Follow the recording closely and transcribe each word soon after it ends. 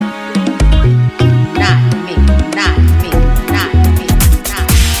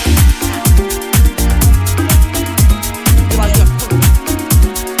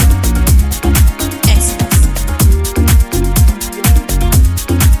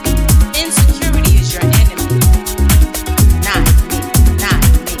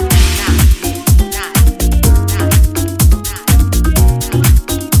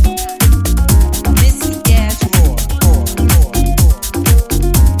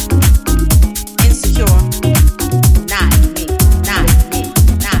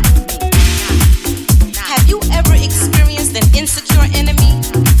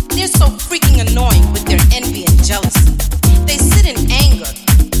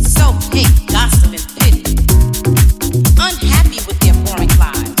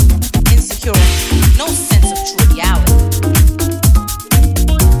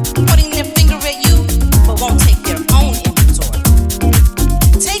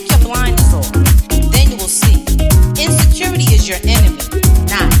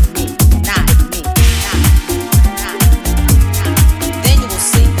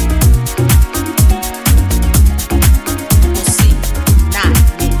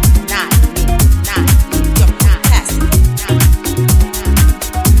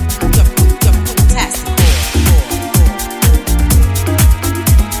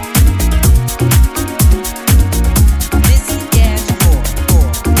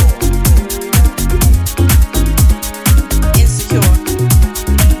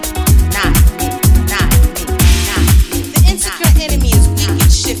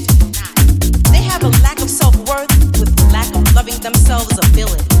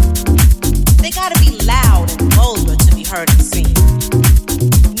They gotta be loud and vulgar to be heard and seen.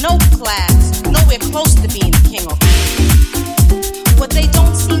 No class, nowhere close to being the king or queen. What they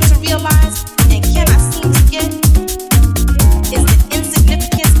don't seem to realize and cannot seem to get is the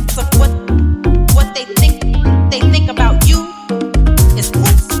insignificance of what they think about you is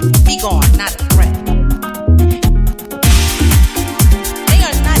poof, be gone, not a threat. They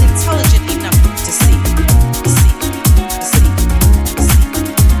are not intelligent enough to see.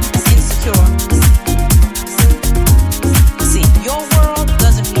 Insecure. See, your world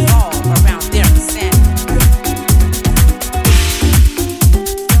doesn't revolve around their insanity.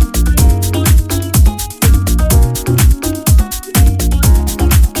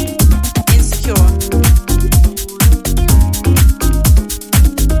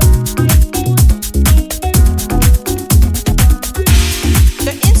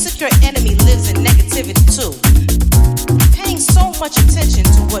 Too. Paying so much attention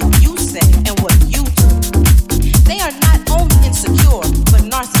to what you say and what you do. They are not only insecure, but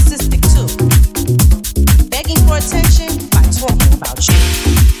narcissistic too. Begging for attention by talking about you.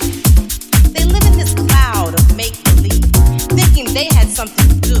 They live in this cloud of make-believe, thinking they had something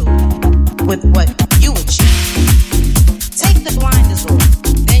to do with what you achieve. Take the blinders off,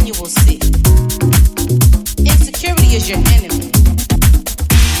 then you will see. Insecurity is your enemy.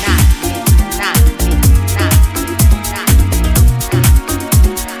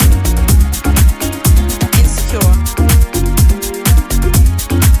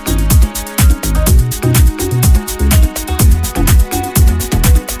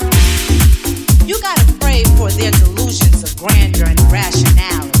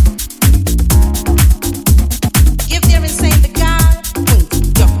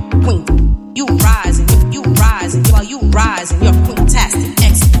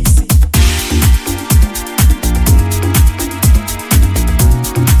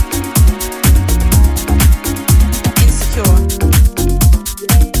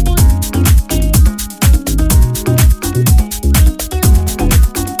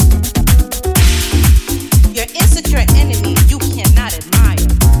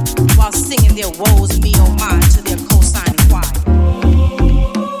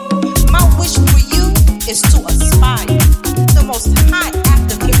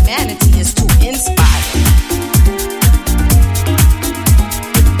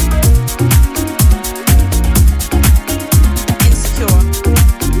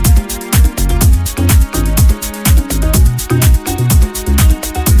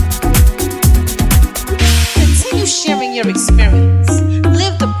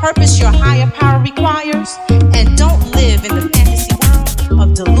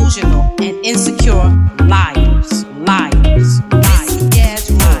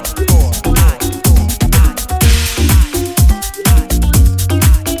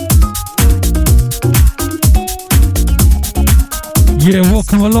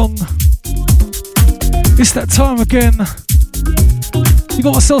 It's that time again. You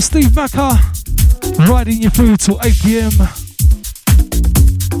got myself, Steve Macker, riding you through till 8 PM.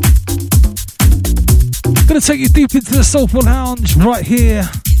 Gonna take you deep into the Soulful Lounge right here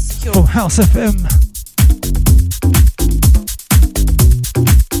from House FM.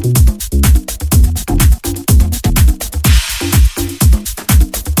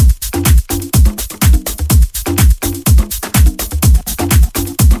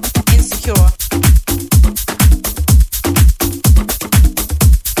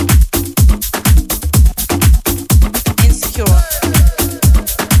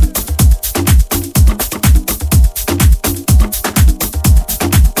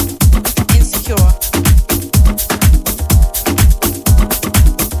 Insecure.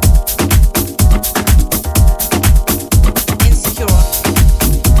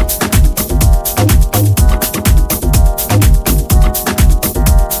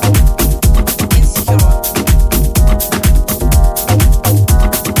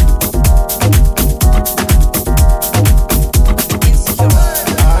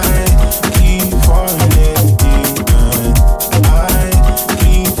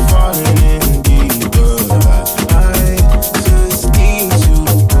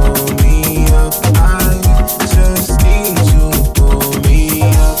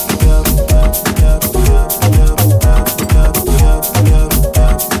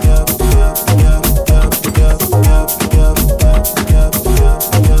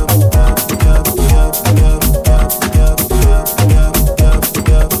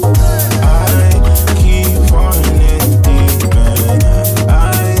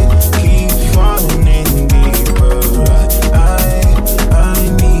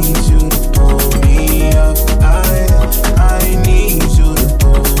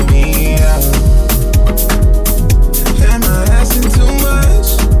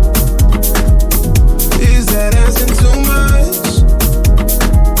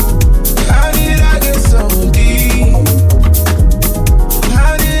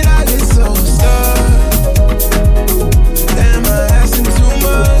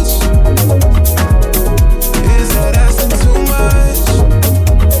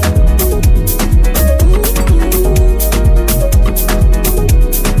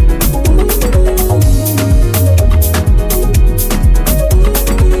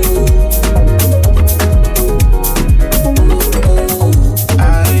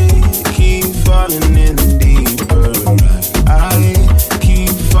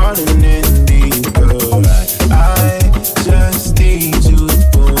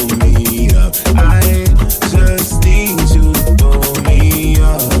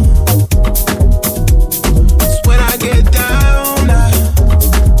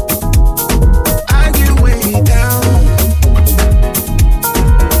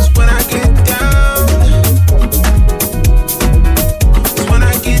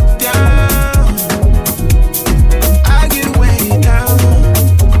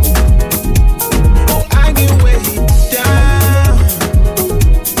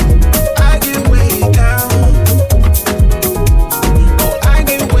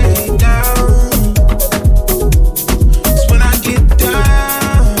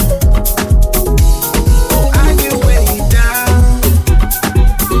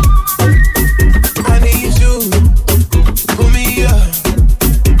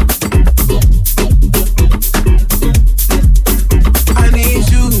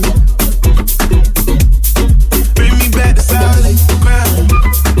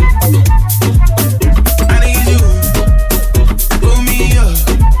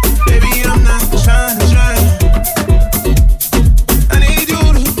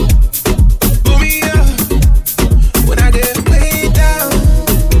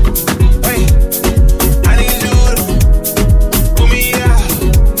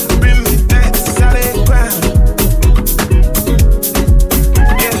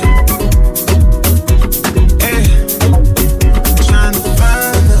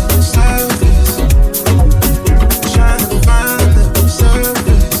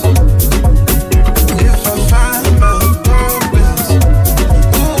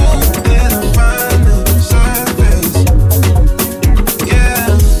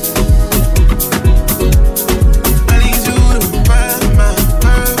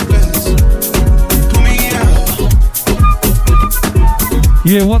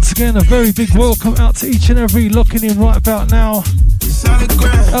 Yeah, once again, a very big welcome out to each and every locking in right about now.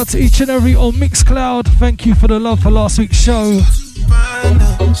 Out to each and every on Mixcloud. Thank you for the love for last week's show.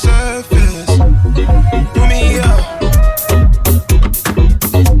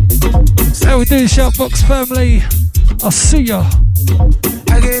 How we doing, Shoutbox family? I'll see ya.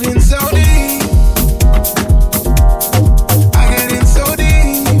 I get in so deep. I get in so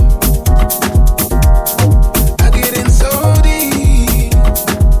deep. I get in so deep.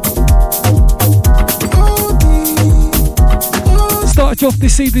 Oh, deep. Started you off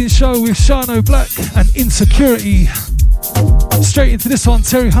this evening's show with Shano Black and Insecurity. Straight into this one,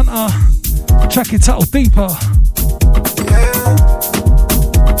 Terry Hunter. Track entitled Deeper.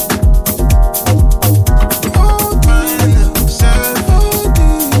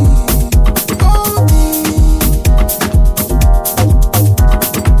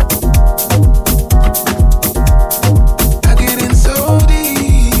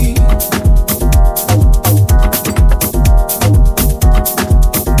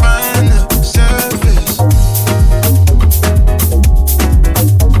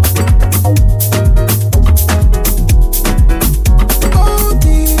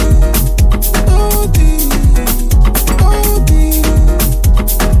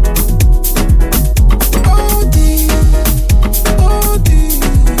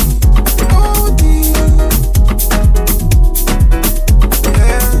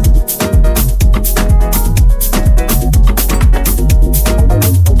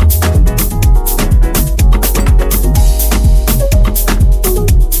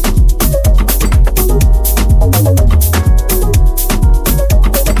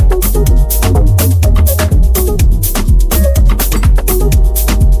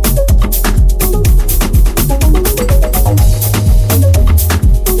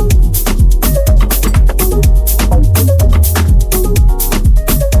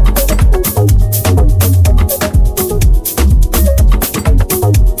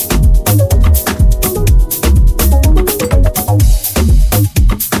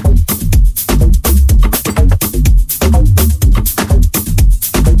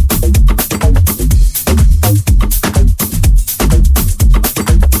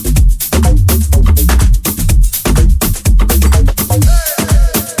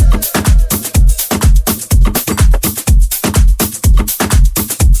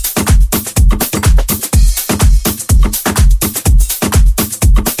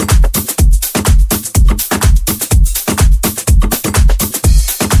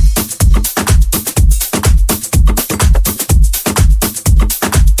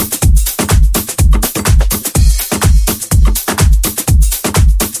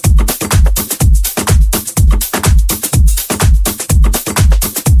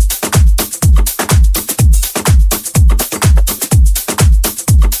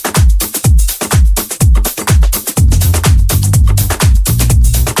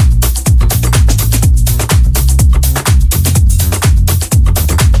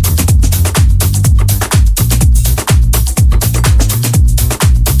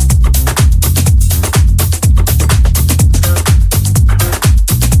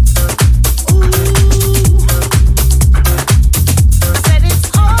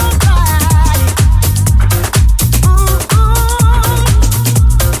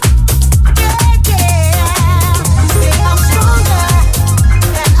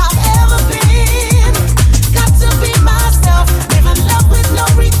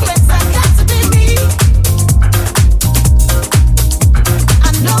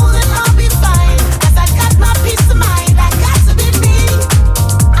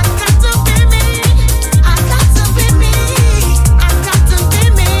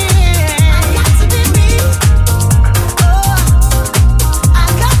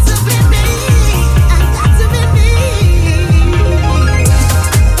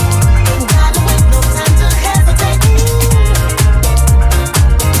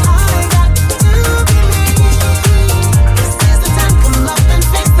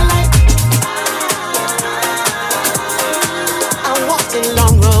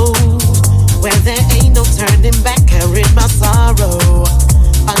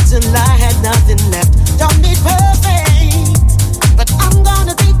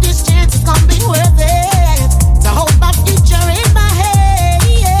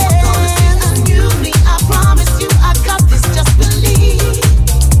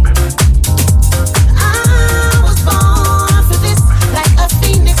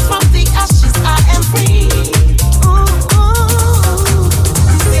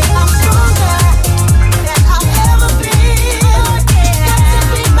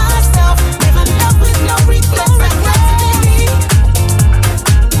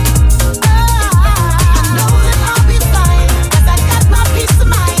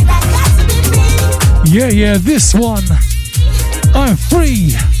 Yeah, this one. I'm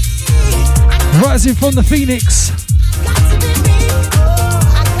free. Rising from the Phoenix.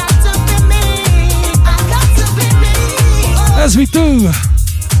 As we do,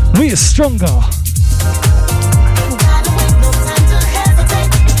 we are stronger.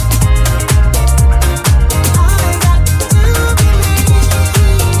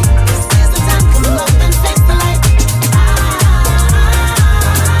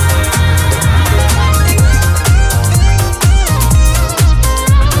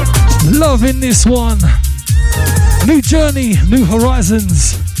 Loving this one. New journey, new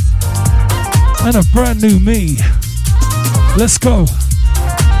horizons, and a brand new me. Let's go.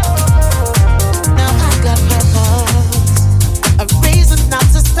 Now I got purpose, a reason not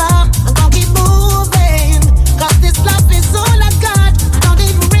to stop. I'm gonna keep moving, 'cause this life is all I got. Don't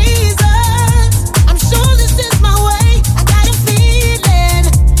need reasons. I'm sure this is my way. I got a feeling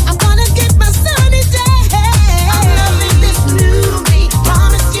I'm gonna get my sunny day. I'm loving this new me.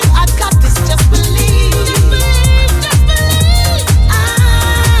 Promise you I got this. Just believe. Just believe. Just believe. I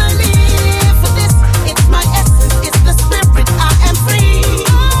live for this. It's my essence. It's the spirit. I am free.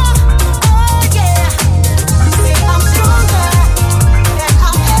 Oh yeah. See, I'm stronger than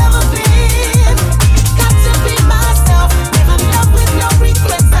I've ever been. Got to be myself. Live in love with no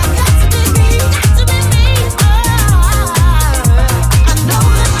regrets. I got to be me. Got to be me. I know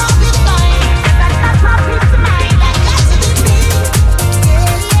that I'll be fine. I got my peace of mind. I got to be me.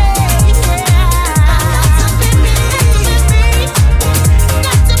 Yeah. I got to be me.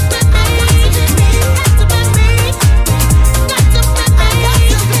 Got to be me. Got to be me. Got to be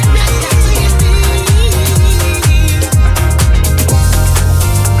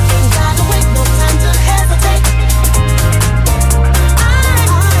Gotta wait, no time to hesitate.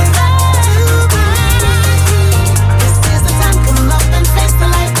 This is the time, come up and face the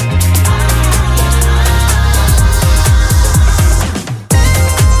light.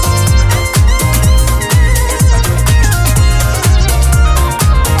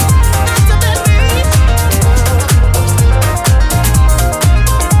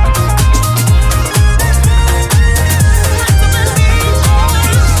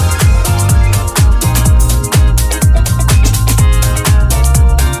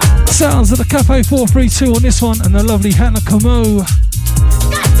 Sounds of the Cafe 432 on this one, and the lovely Hannah Como.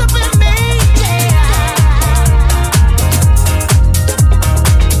 Got to be me, yeah.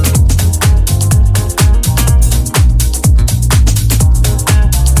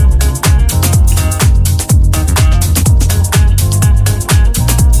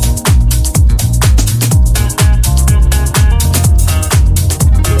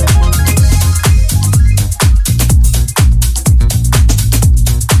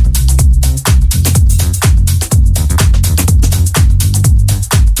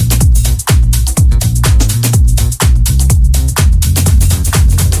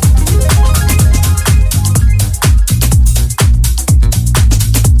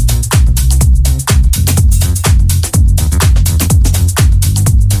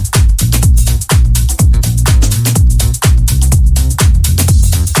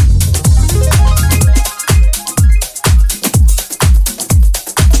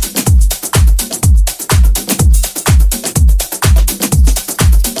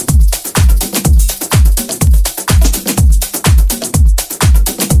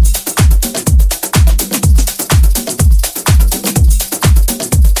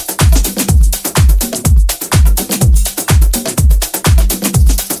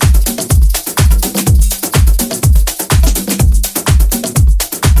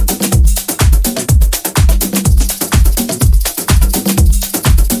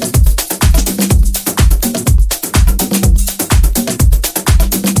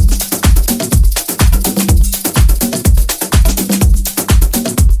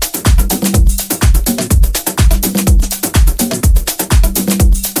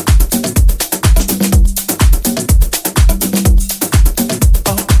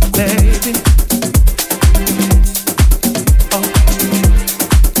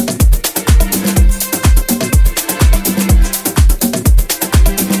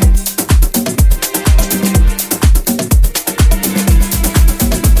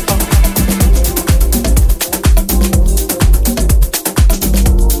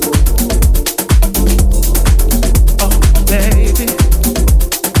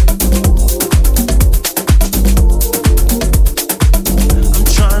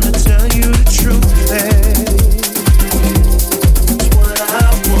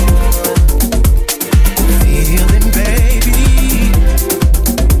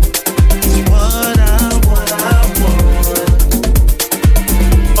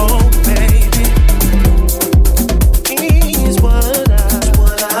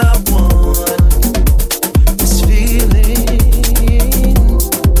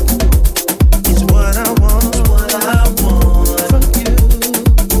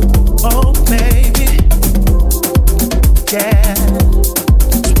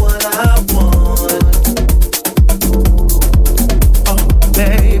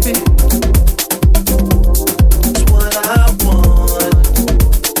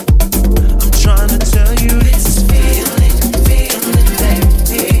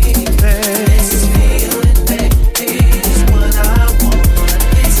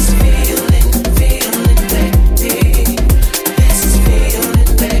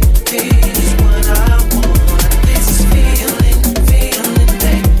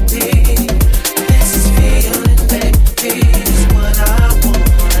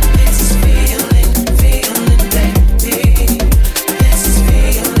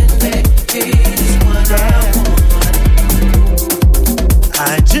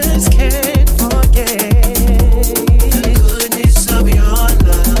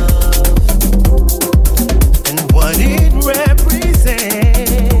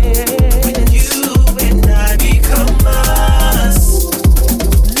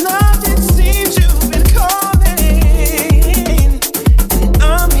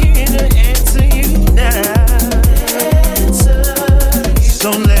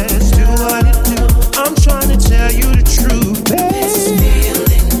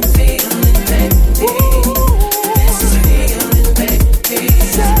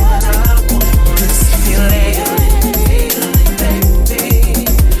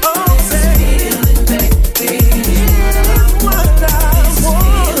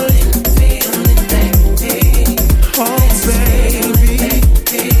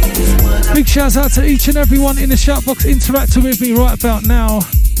 Shouts out to each and everyone in the shout box interacting with me right about now.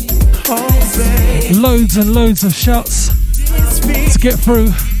 Loads and loads of shouts to get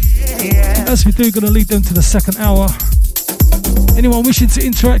through. As we do, gonna lead them to the second hour. Anyone wishing to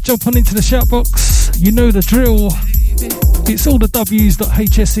interact, jump on into the shout box. You know the drill. It's all the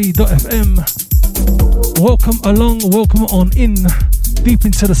W's.hse.fm. Welcome along, welcome on in, deep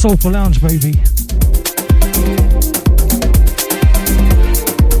into the Soulful Lounge, baby.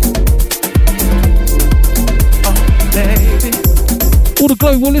 All the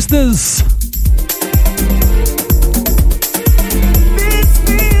global listeners.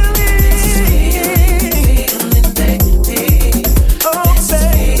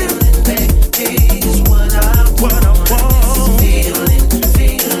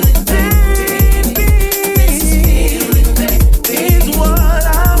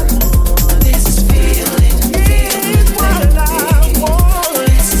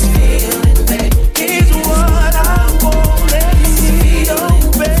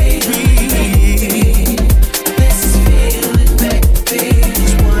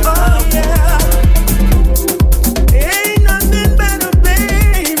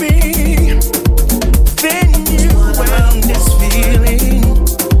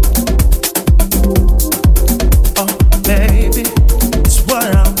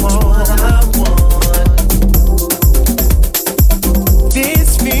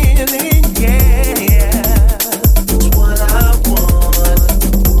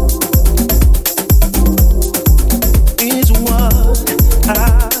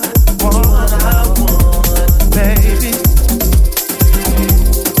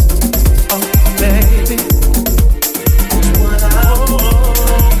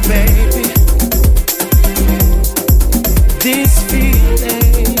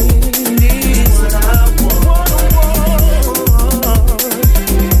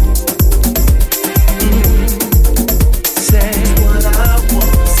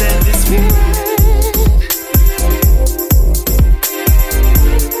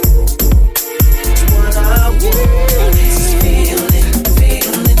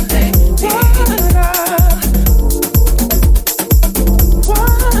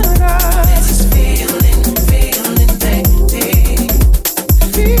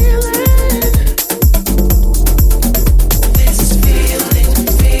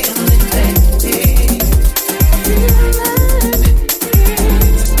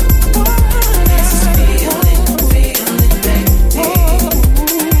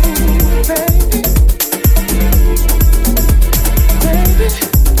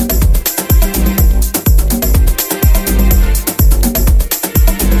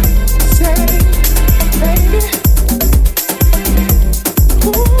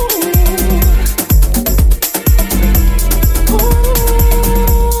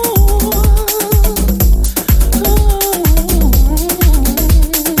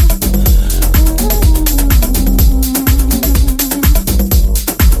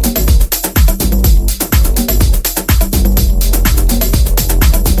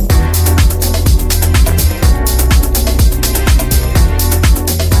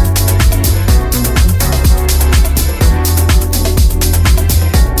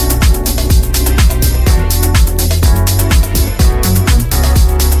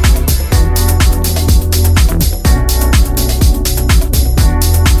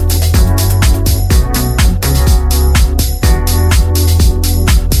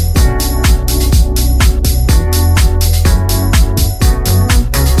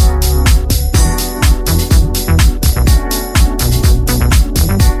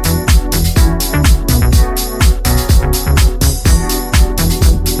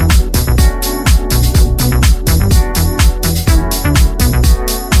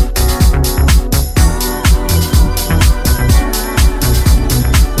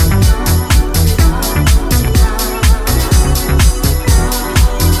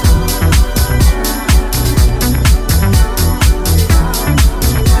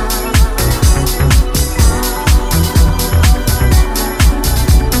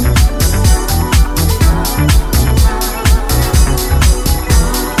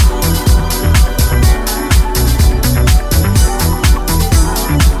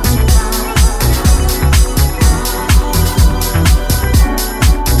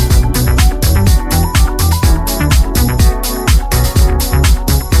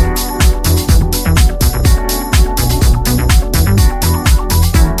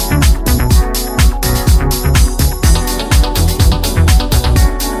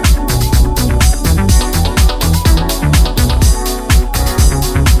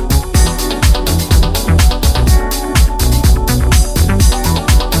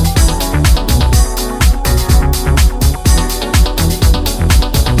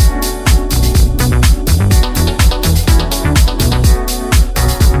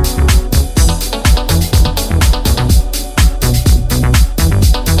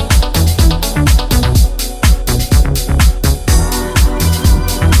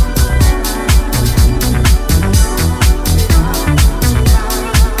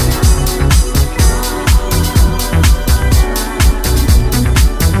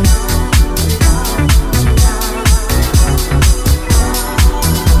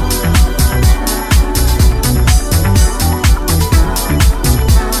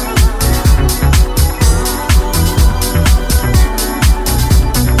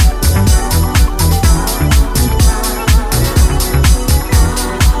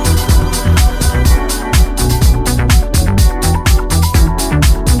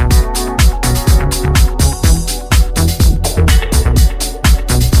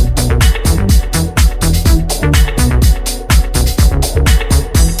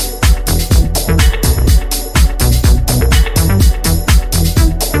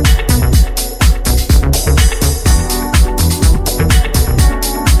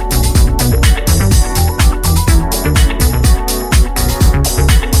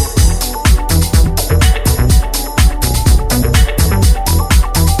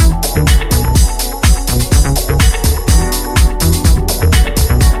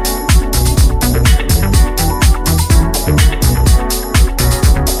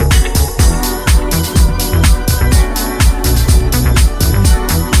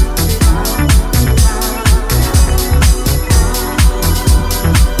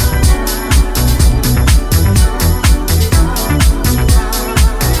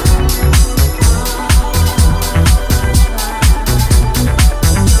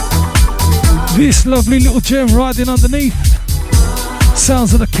 This lovely little gem riding underneath.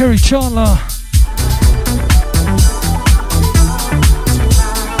 Sounds of the Kerry Chandler.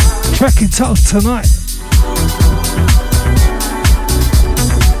 Track entitled Tonight.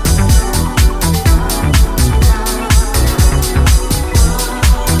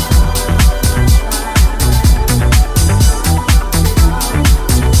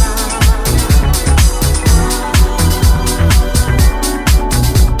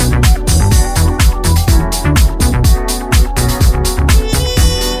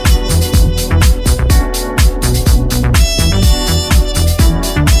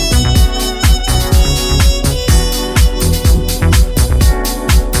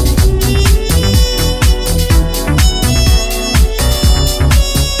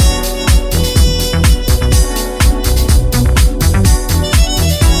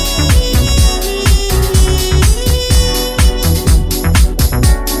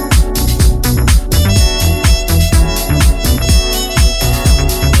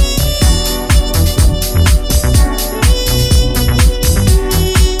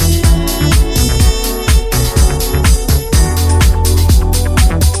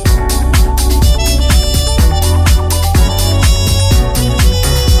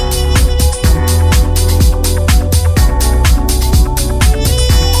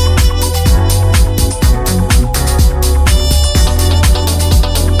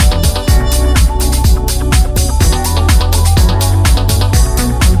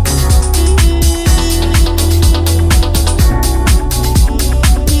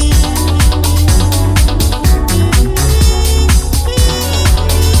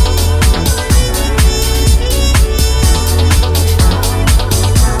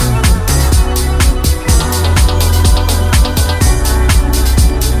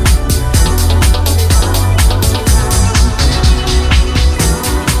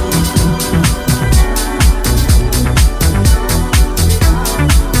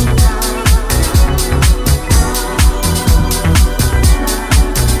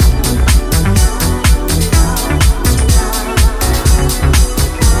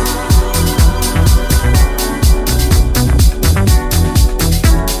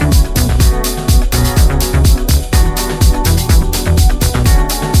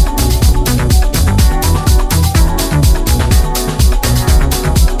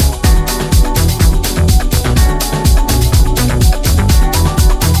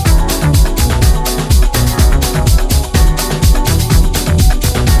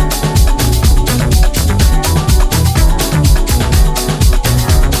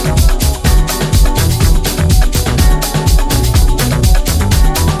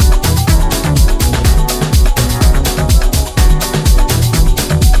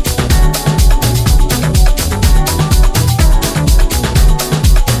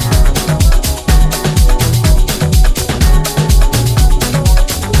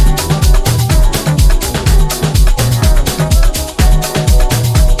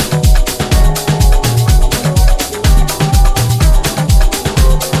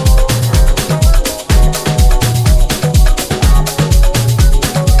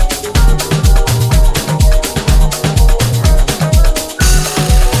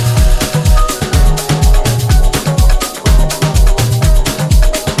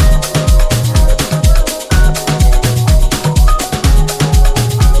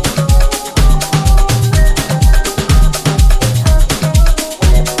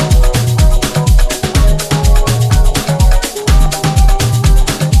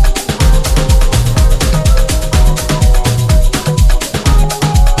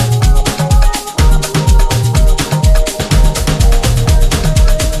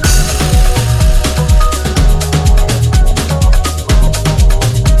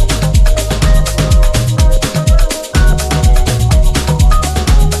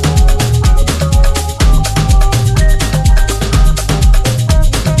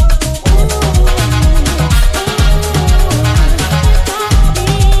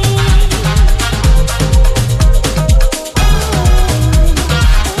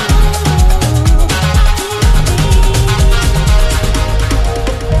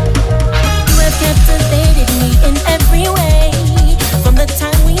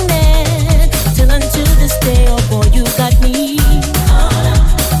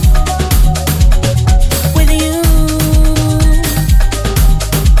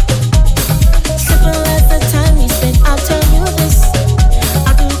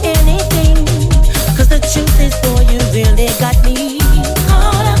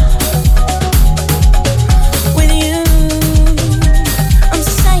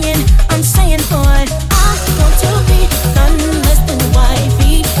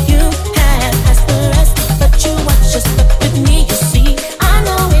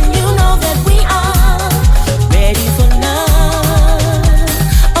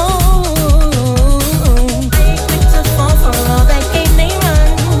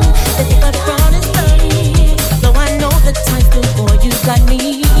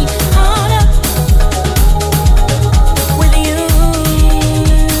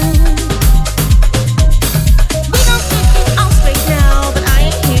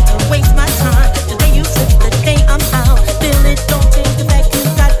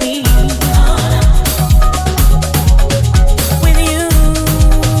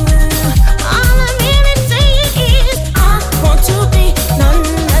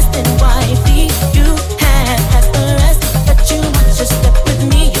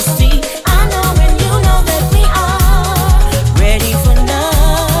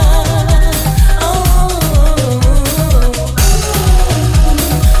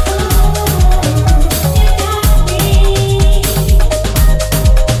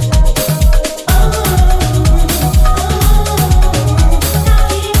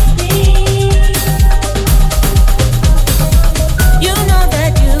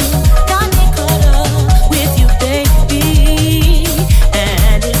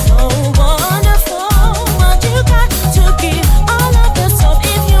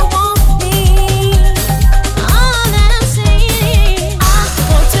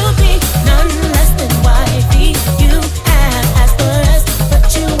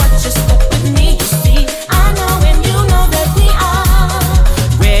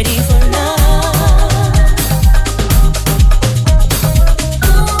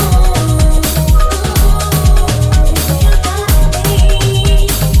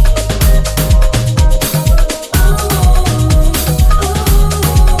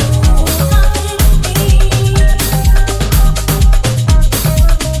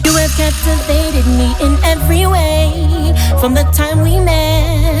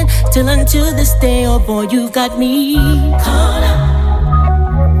 Till until this day, oh boy, you got me caught up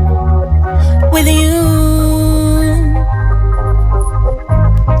with you.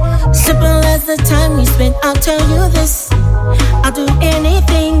 Simple as the time we spent, I'll tell you this, I'll do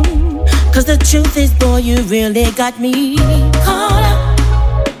anything. Cause the truth is, boy, you really got me caught up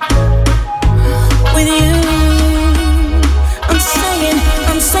with you.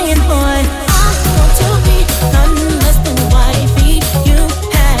 I'm saying, boy, I want to be none less than wifey. You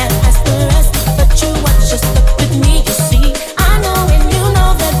had asked for us, but you watch just stuck with me. You see, I know and you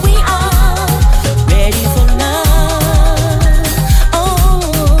know that we are ready for love. Oh,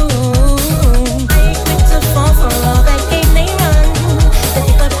 break quick to fall for all that game they run. They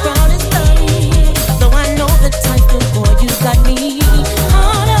think the crowd is done. Though I know the time to boy, you got me.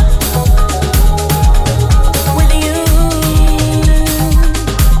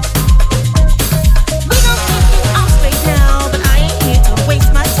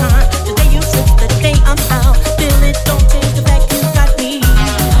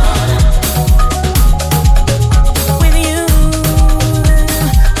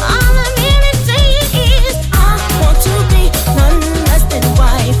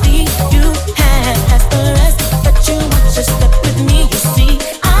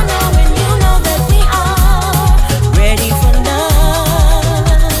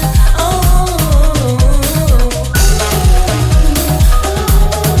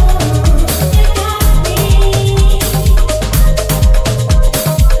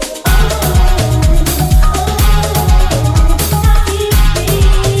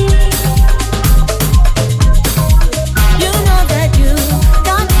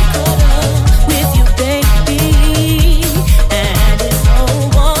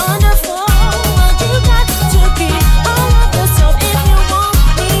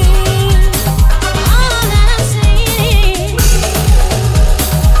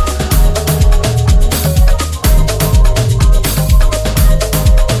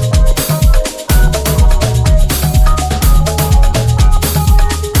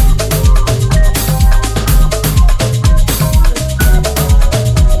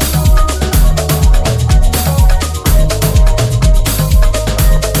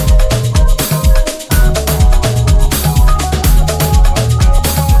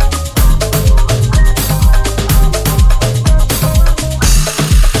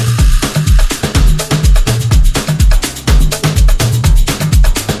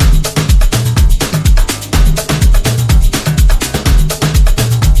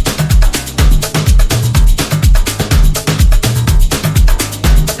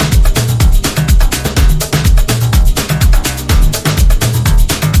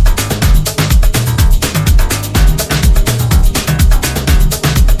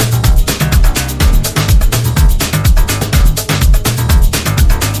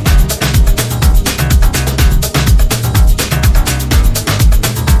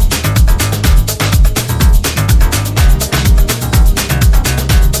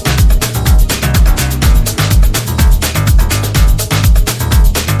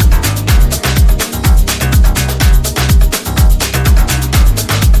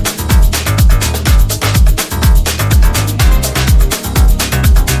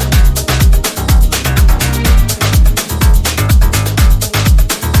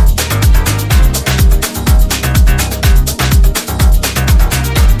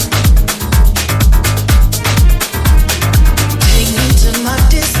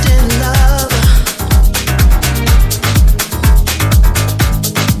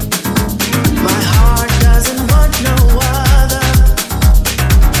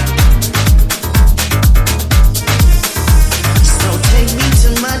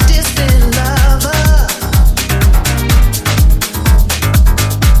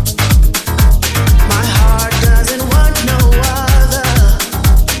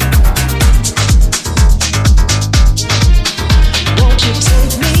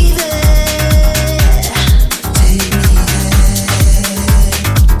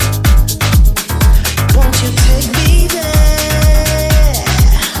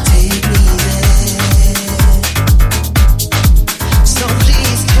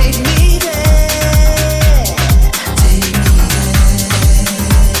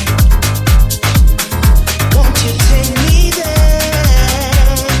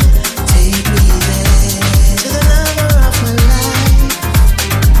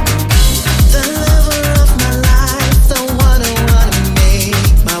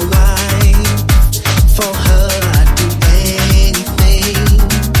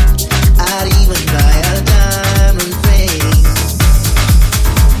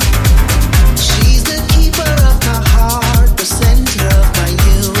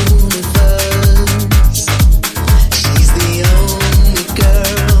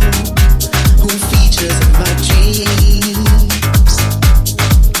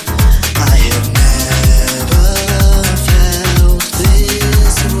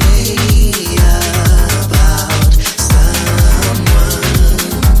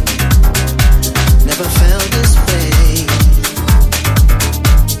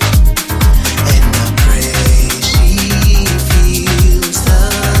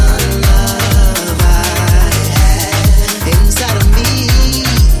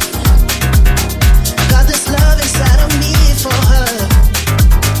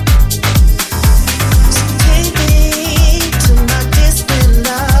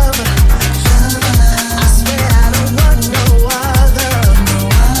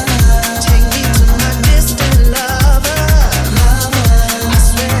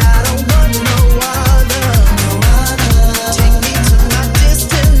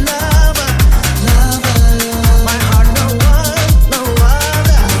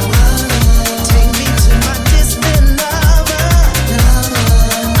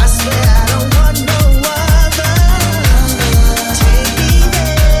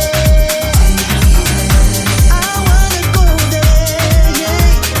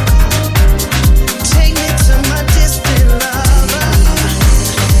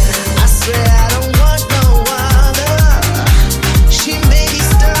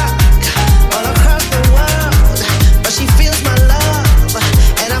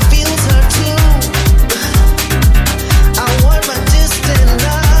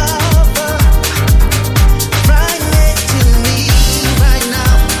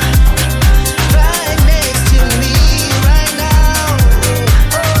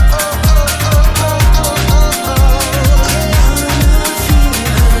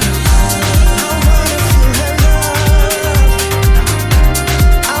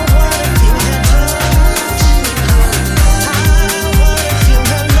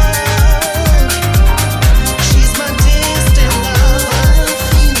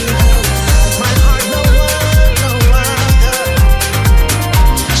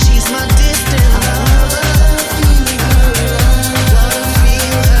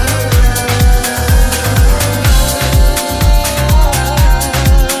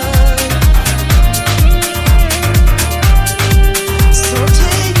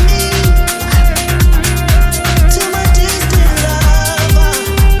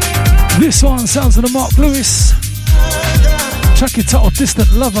 This one, sounds of the Mark Lewis. Track entitled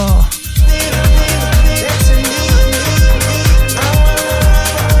Distant Lover.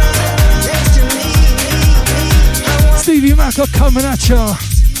 Stevie Macker coming at ya.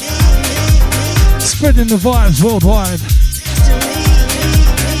 Spreading the vibes worldwide.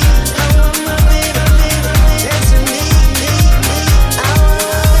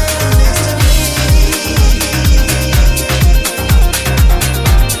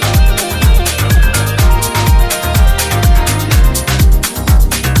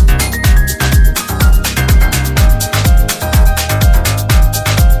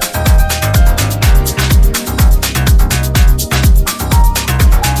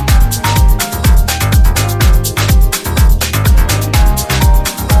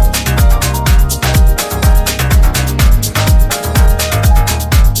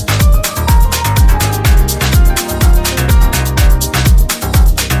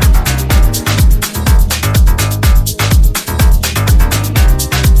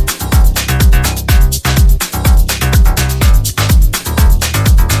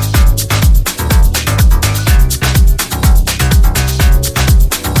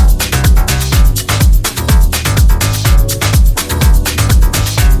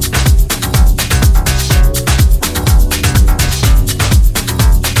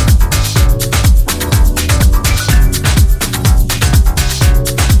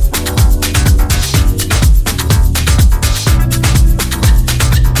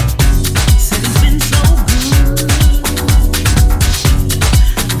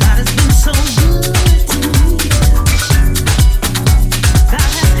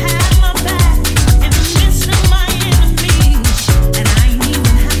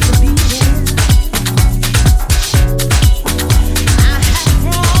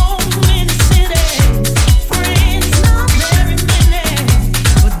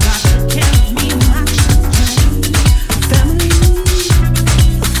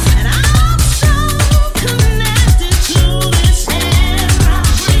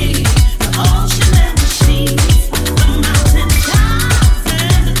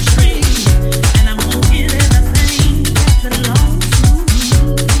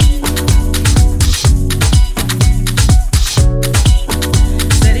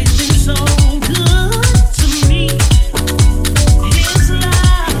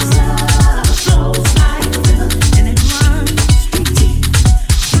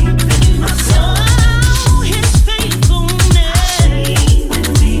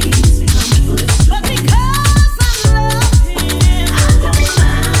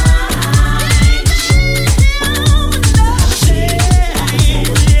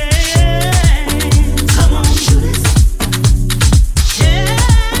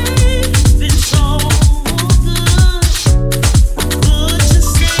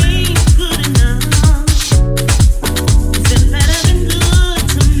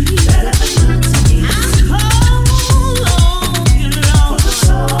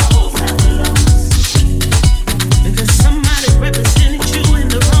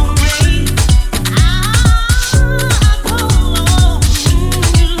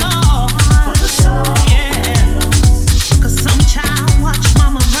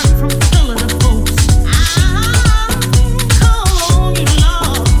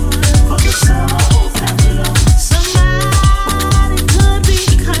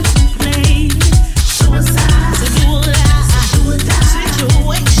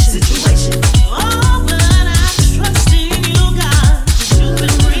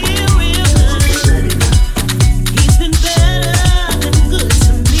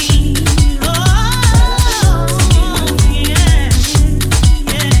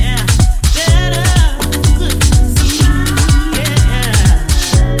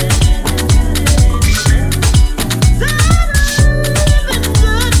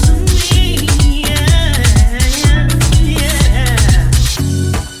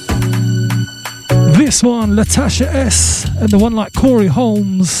 One, Latasha S, and the one like Corey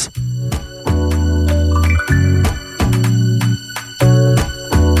Holmes.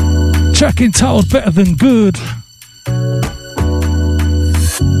 Track entitled Better Than Good.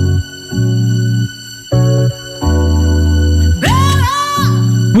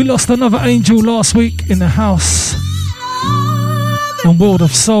 We lost another angel last week in the house on World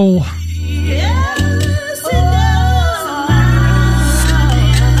of Soul.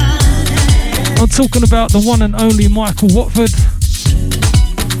 I'm talking about the one and only Michael Watford.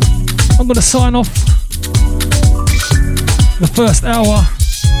 I'm going to sign off the first hour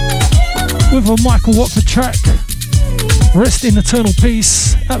with a Michael Watford track. Rest in eternal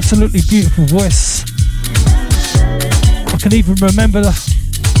peace. Absolutely beautiful voice. I can even remember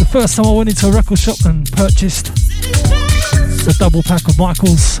The first time I went into a record shop and purchased a double pack of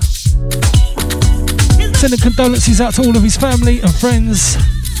Michael's. Sending condolences out to all of his family and friends.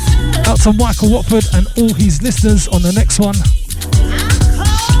 Out to Michael Watford and all his listeners on the next one.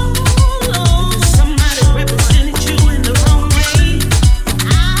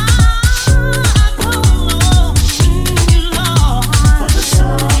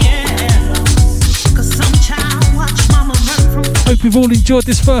 Hope you've all enjoyed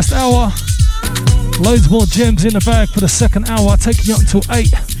this first hour. Loads more gems in the bag for the second hour, taking you up until 8.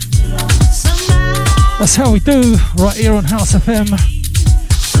 That's how we do right here on House FM.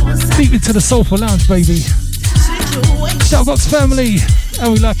 Deep into the Soulful Lounge, baby. Shoutbox family,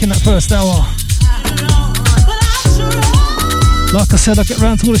 how we liking that first hour? Like I said, I'll get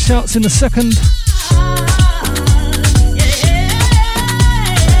round to all the shouts in a second. You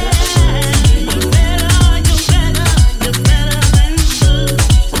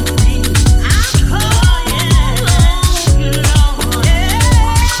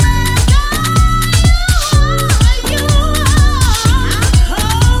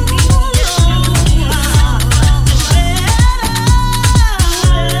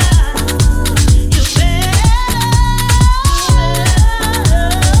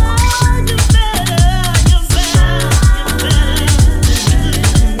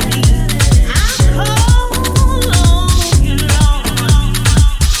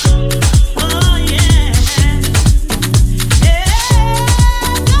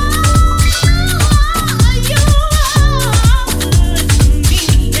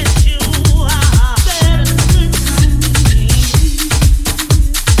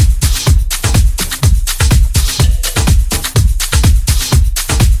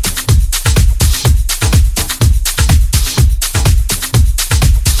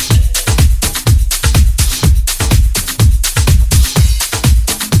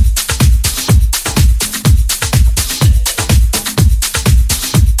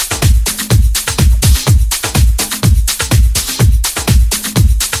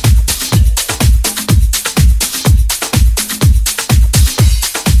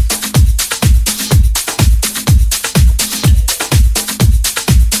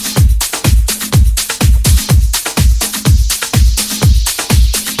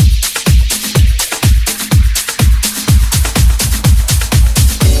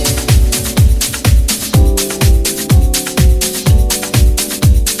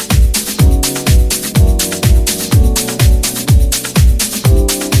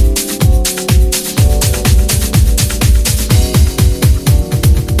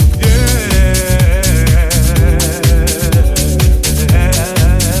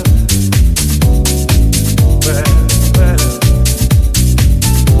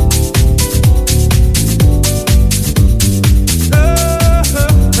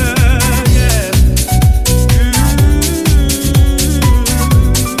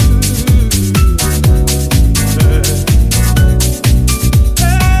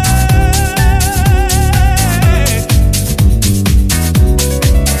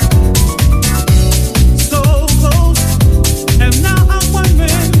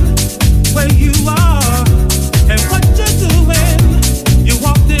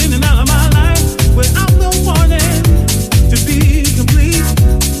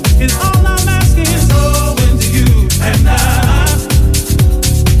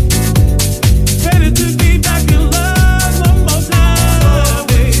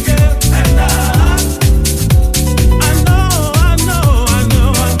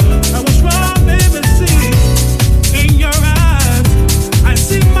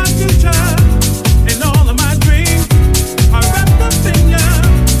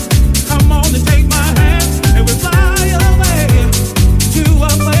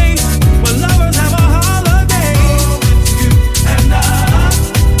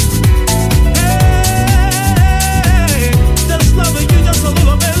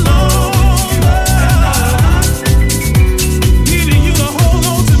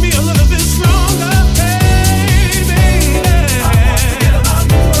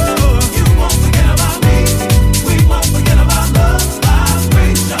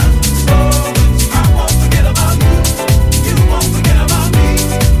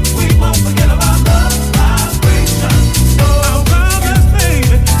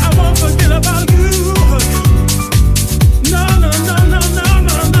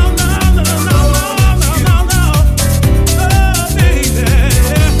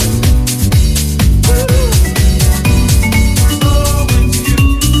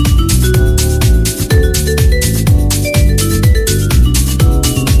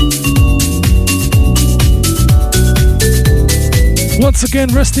Once again,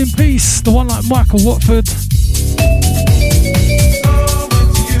 rest in peace, the one like Michael Watford.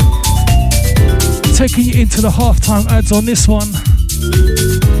 Taking you into the halftime ads on this one.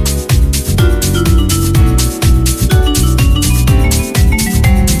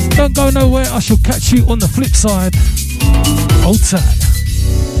 Don't go nowhere, I shall catch you on the flip side. Hold tight.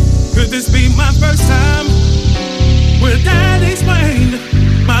 Could this be my first time? Will that explain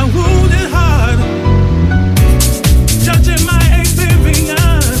my wounded heart? Judging my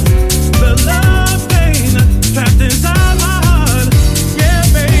experience, the love pain trapped inside my heart. Yeah,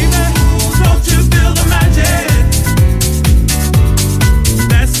 baby, don't you feel the magic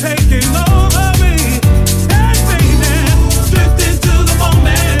that's taking over me? Hey, baby, drift into the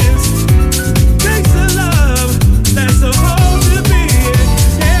moment. Taste the love that's supposed to be.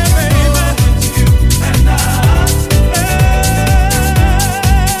 Yeah, baby, you and I. Hey,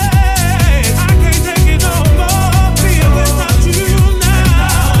 I can't take it no more. Feel without you now.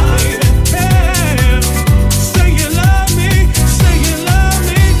 Hey, say you love me, say you love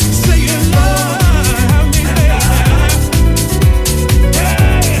me, say you love me, baby.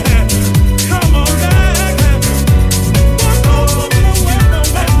 Hey, come on back. One more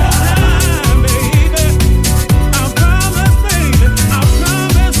time, baby. I promise, baby. I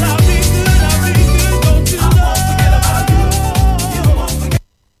promise I'll be good. I'll be good. Don't you know? You won't forget.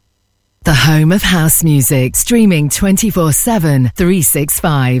 The home of house music, streaming 24/7,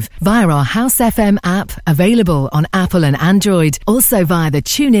 365 via our House FM app, available on Apple and Android, also via the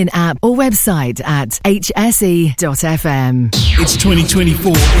TuneIn app or website at hse.fm. It's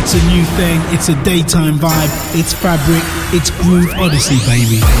 2024, it's a new thing, it's a daytime vibe, it's Fabric, it's Groove Odyssey,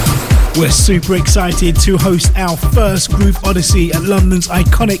 baby. We're super excited to host our first Groove Odyssey at London's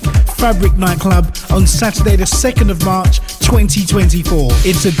iconic Fabric nightclub on Saturday the 2nd of March 2024.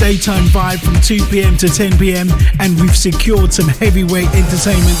 It's a daytime vibe from 2 p.m. to 10 p.m. and we've secured some heavyweight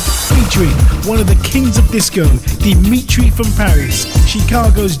entertainment featuring one of the kings of disco, Dimitri from Paris,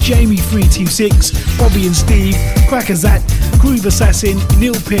 Chicago's Jamie 326, Bobby and Steve, Crackazat, Groove Assassin,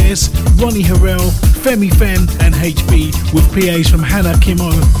 Neil Pearce, Ronnie Harrell, Femi Fem and HB, with PAs from Hannah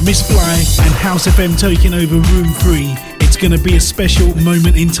Kimo, Miss Fly and House FM taking over Room 3. It's going to be a special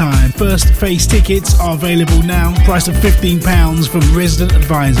moment in time. First phase tickets are available now. Price of £15 from Resident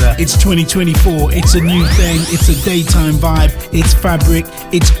Advisor. It's 2024. It's a new thing. It's a daytime vibe. It's Fabric.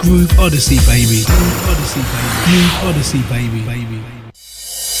 It's Groove Odyssey, baby. Groove Odyssey, baby. Groove Odyssey, baby.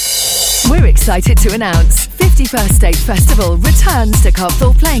 We're excited to announce 51st State Festival returns to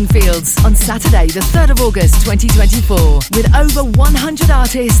Copthall Playing Fields on Saturday the 3rd of August 2024 with over 100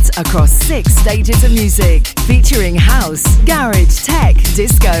 artists across 6 stages of music featuring house, garage, tech,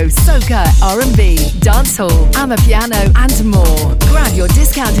 disco, soca, R&B, dancehall, amapiano and more. Grab your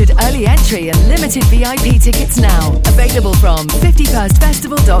discounted early entry and limited VIP tickets now. Available from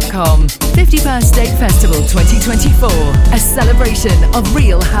 51stfestival.com. 51st State Festival 2024, a celebration of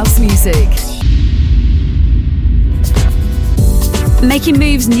real house music. Making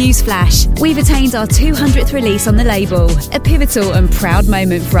moves newsflash. We've attained our 200th release on the label. A pivotal and proud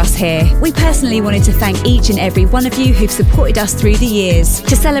moment for us here. We personally wanted to thank each and every one of you who've supported us through the years.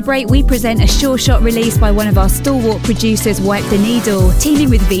 To celebrate, we present a sure shot release by one of our stalwart producers, Wipe the Needle,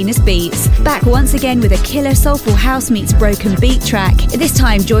 teaming with Venus Beats. Back once again with a killer soulful house meets broken beat track, this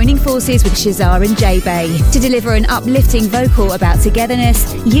time joining forces with Shazar and J-Bay to deliver an uplifting vocal about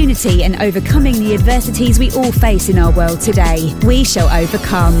togetherness, unity and overcoming the adversities we all face in our world today. We shall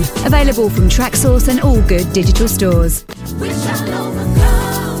overcome. Available from Tracksource and all good digital stores. We shall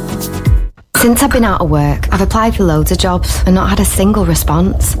overcome. Since I've been out of work, I've applied for loads of jobs and not had a single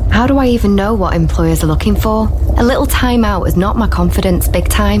response. How do I even know what employers are looking for? A little time out has knocked my confidence big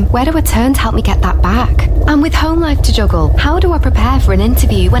time. Where do I turn to help me get that back? And with home life to juggle, how do I prepare for an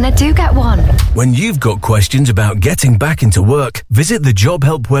interview when I do get one? When you've got questions about getting back into work, visit the Job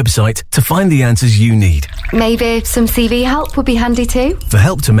Help website to find the answers you need. Maybe some CV help would be handy too. For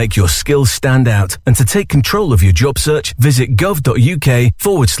help to make your skills stand out and to take control of your job search, visit gov.uk/job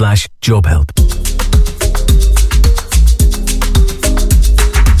help.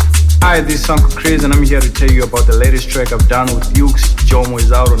 Hi, this is Uncle Chris and I'm here to tell you about the latest track I've done with Ukes. Jomo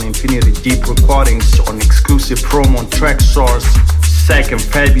is out on Infinity Deep Recordings on exclusive promo on Tracksource 2nd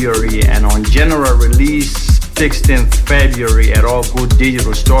February and on general release 16th February at all good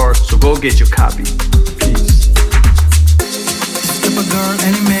digital stores. So go get your copy. Peace. Skip a girl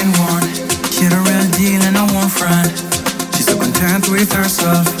any man want. She the real deal and I won't front. She's so content with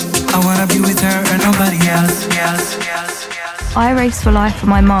herself. I wanna be with her and nobody else. I race for life for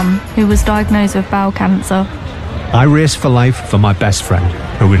my mum, who was diagnosed with bowel cancer. I race for life for my best friend,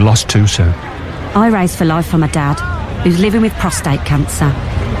 who we lost too soon. I race for life for my dad, who's living with prostate cancer.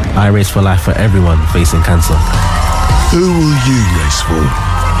 I race for life for everyone facing cancer. Who will you race for?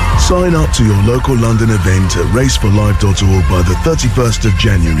 Sign up to your local London event at raceforlife.org by the 31st of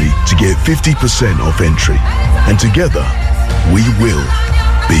January to get 50% off entry. And together, we will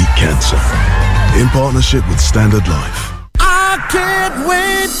beat cancer. In partnership with Standard Life. I can't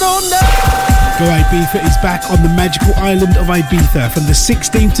wait, Go Ibiza is back on the magical island of Ibiza from the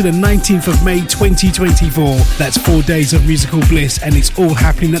 16th to the 19th of May 2024. That's 4 days of musical bliss, and it's all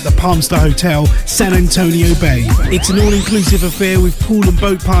happening at the Palm Star Hotel, San Antonio Bay. It's an all-inclusive affair with pool and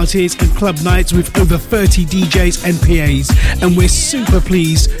boat parties and club nights with over 30 DJs and PAs. And we're super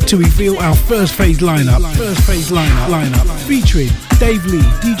pleased to reveal our first phase lineup. Featuring Dave Lee,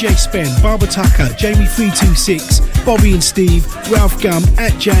 DJ Spen, Barbara Tucker, Jamie 326, Bobby and Steve, Ralph Gum,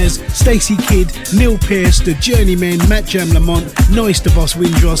 At Jazz, Stacey Kidd, Neil Pearce, The Journeymen, Matt Jam Lamont, Noise the Boss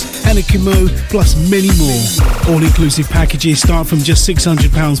Windross, Anna Kimo, plus many more. All-inclusive packages start from just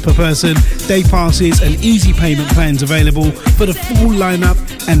 £600 per person. Day passes and easy payment plans available. For the full lineup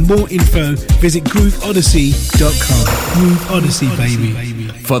and more info, visit grooveodyssey.com. Groove Odyssey, baby.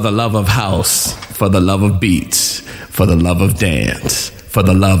 For the love of house, for the love of beats, for the love of dance, for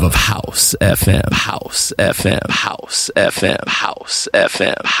the love of house FM, house FM, house FM, house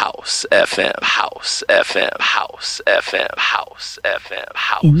FM, house FM, house FM, house FM, house FM,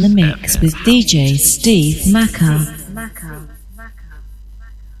 house. In the mix with DJ Steve Macca.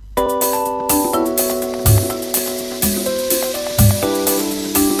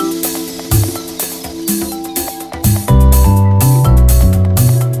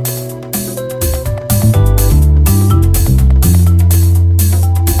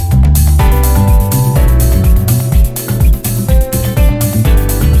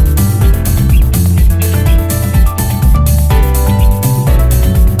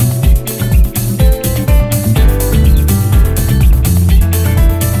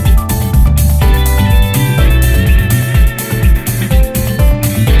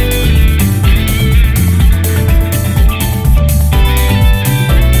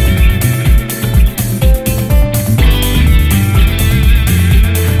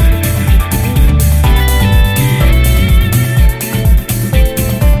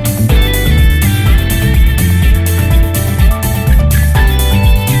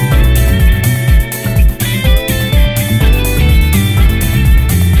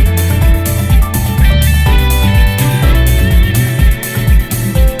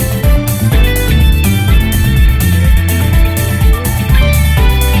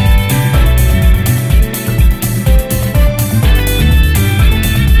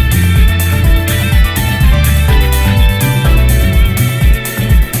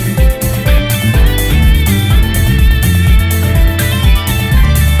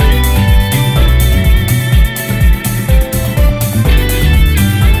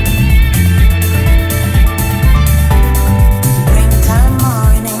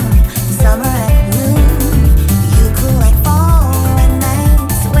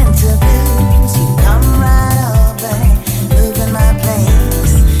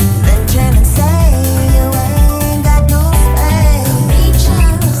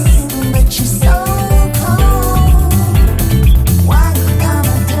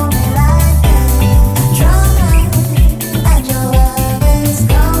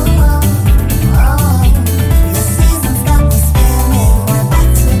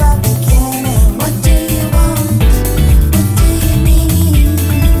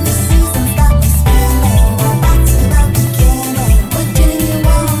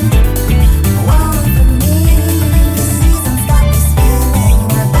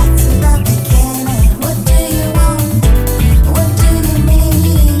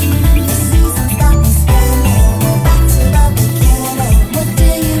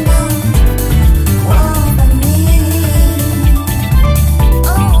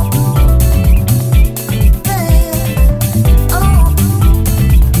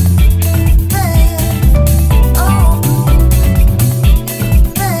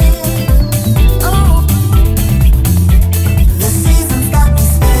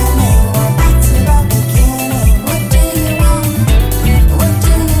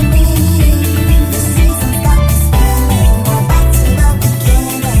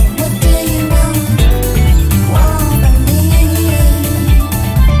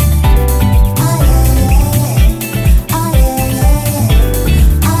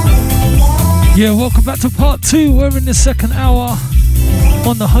 Yeah, welcome back to part 2. We're in the second hour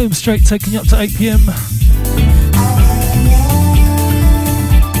on the home straight, taking you up to 8 p.m.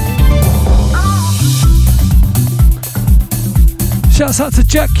 Shouts out to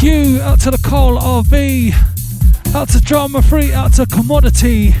Jack Q, out to the Cole RV, Out to Drama Free, out to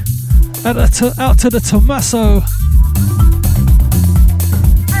Commodity, out to the Tommaso.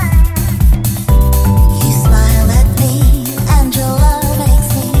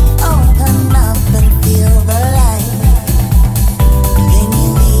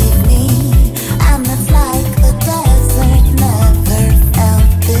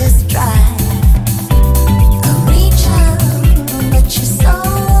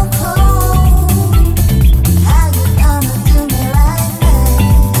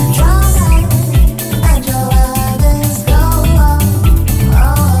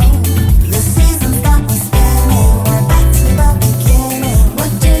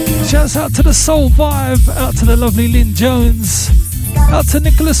 Out to the Soul Vibe, out to the lovely Lynn Jones, out to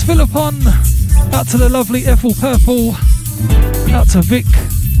Nicholas Philippon, out to the lovely Ethel Purple, out to Vic.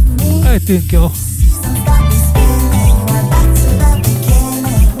 How you doing, girl?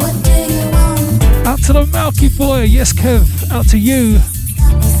 Out to the Malky boy, yes Kev, out to you,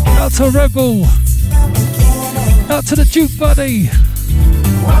 out to Rebel, out to the Duke Buddy.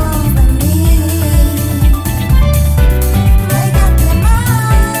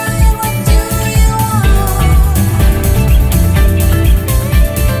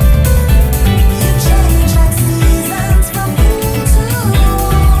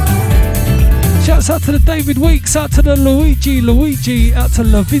 Shouts out to the David Weeks, out to the Luigi, out to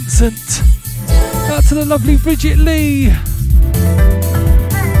La Vincent, out to the lovely Bridget Lee.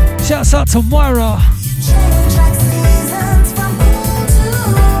 Shouts out to Myra.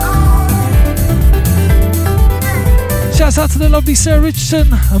 Shouts out to the lovely Sarah Richardson.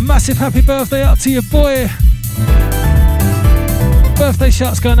 A massive happy birthday out to your boy. Birthday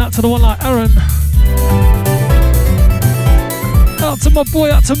shouts going out to the one like Aaron. Out to my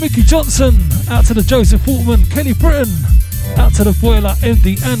boy, out to Mickey Johnson, out to the Joseph Waterman, Kelly Britton, out to the boy like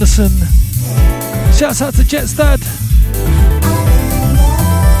MD Anderson. Shouts out to Jet's dad.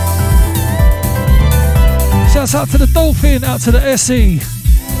 Shouts out to the Dolphin, out to the Essie,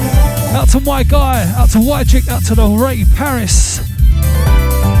 out to my guy, out to White out to the Ray Paris.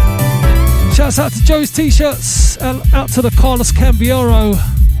 Shouts out to Joe's T-shirts, out to the Carlos Cambiero,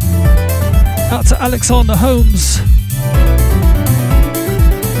 out to Alexander Holmes.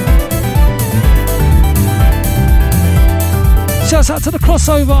 Shouts out to the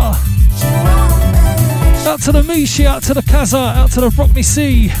Crossover, out to the Mishi, out to the Kaza, out to the Brockney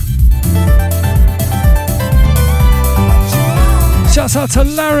C. Shouts out to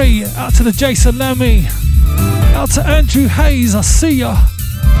Larry, out to the Jason Lammy, out to Andrew Hayes, I see ya.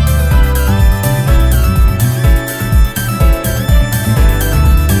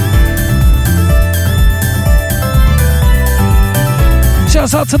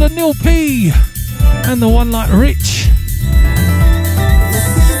 Shouts out to the Neil P and the one like Rich.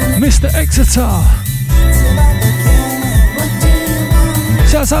 Mr. Exeter.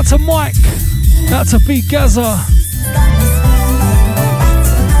 Shouts out to Mike, out to B Gaza.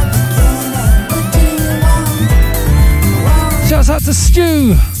 Shouts out to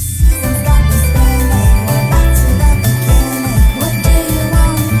Stu.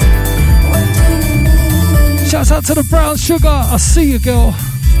 Shouts out to the Brown Sugar, I see you, girl.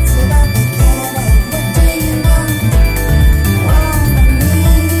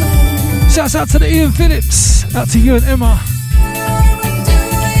 Shouts out to the Ian Phillips, out to you and Emma.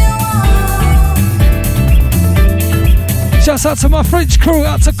 Shouts out to my French crew,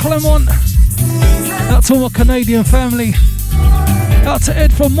 out to Clement, out to all my Canadian family, out to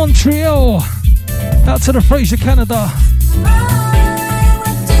Ed from Montreal, out to the Fraser Canada.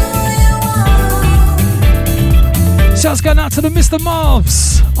 Shouts going out to the Mr.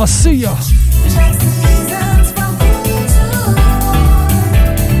 Marvs, I see ya.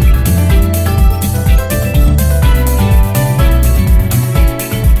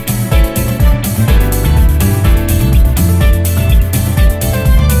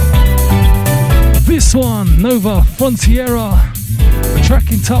 This one, Nova Frontiera,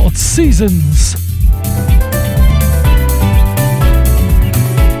 track entitled Seasons.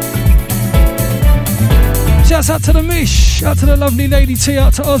 Shouts out to the Mish, out to the lovely Lady T,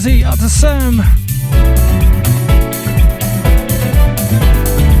 out to Ozzy, out to Sam.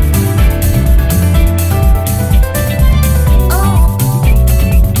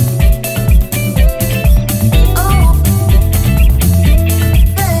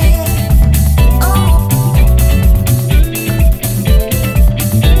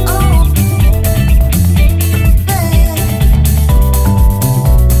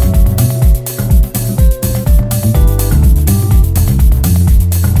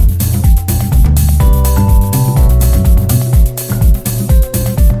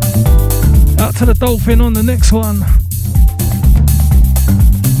 to the Dolphin on the next one.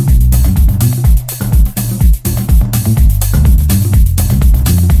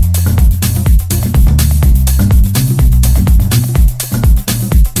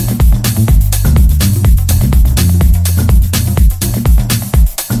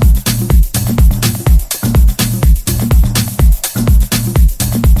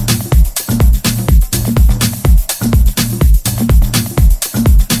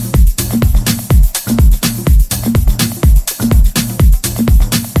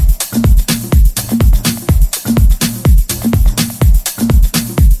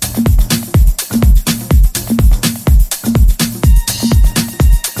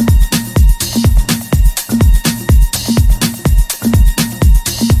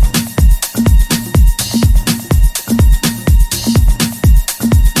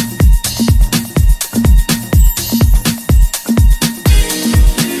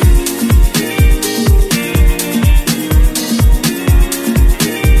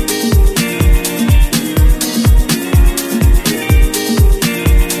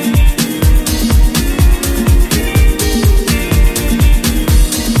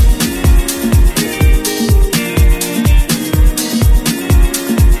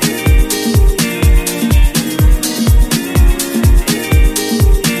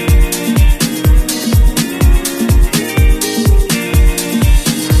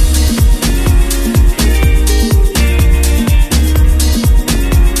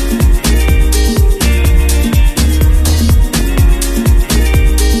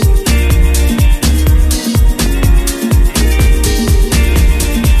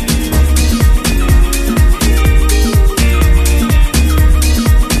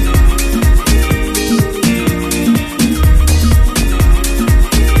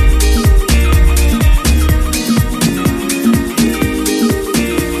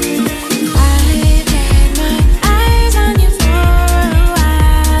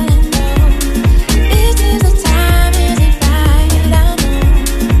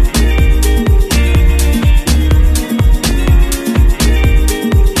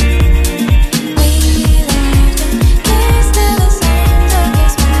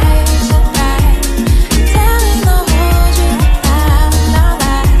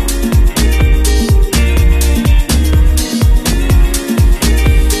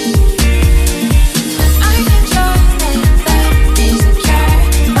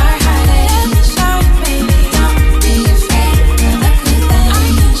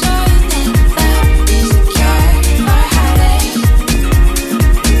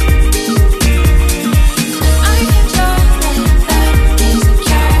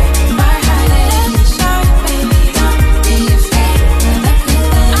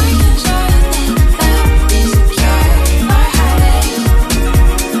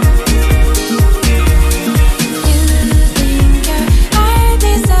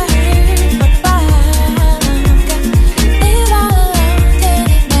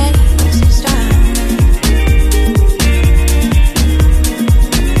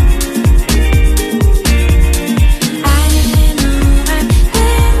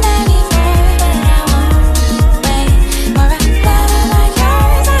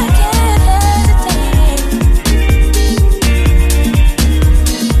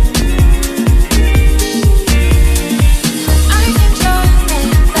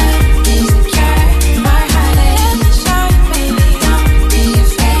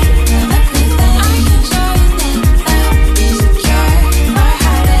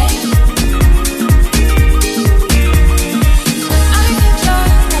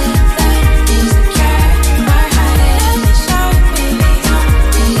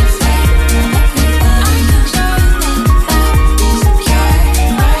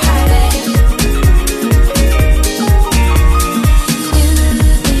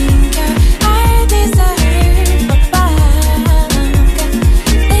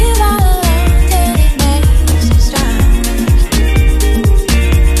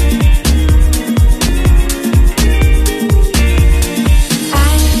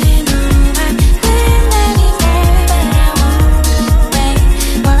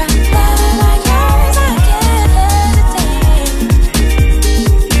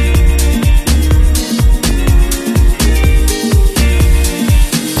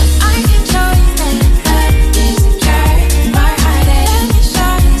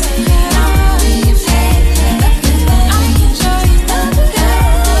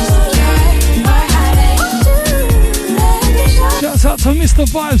 Mr.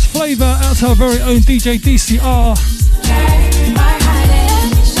 Vibes Flavor out to our very own DJ DCR.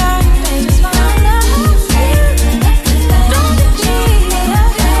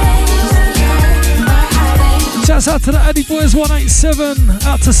 Shouts out to the Addy Boys 187,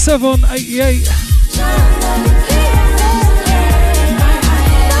 out to 788.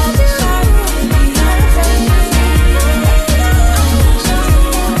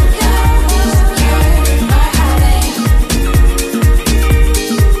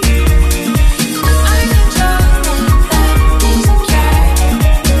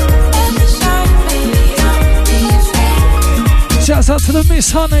 Shouts out to the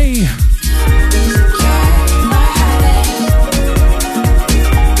Miss Honey.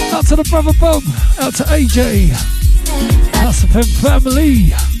 Out to the Brother Bob. Out to AJ. That's the Pimp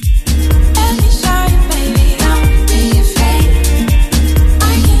family.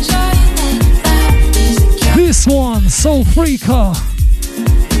 This one, Soul Freaker.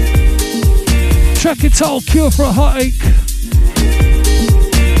 Track it all, Cure for a Heartache.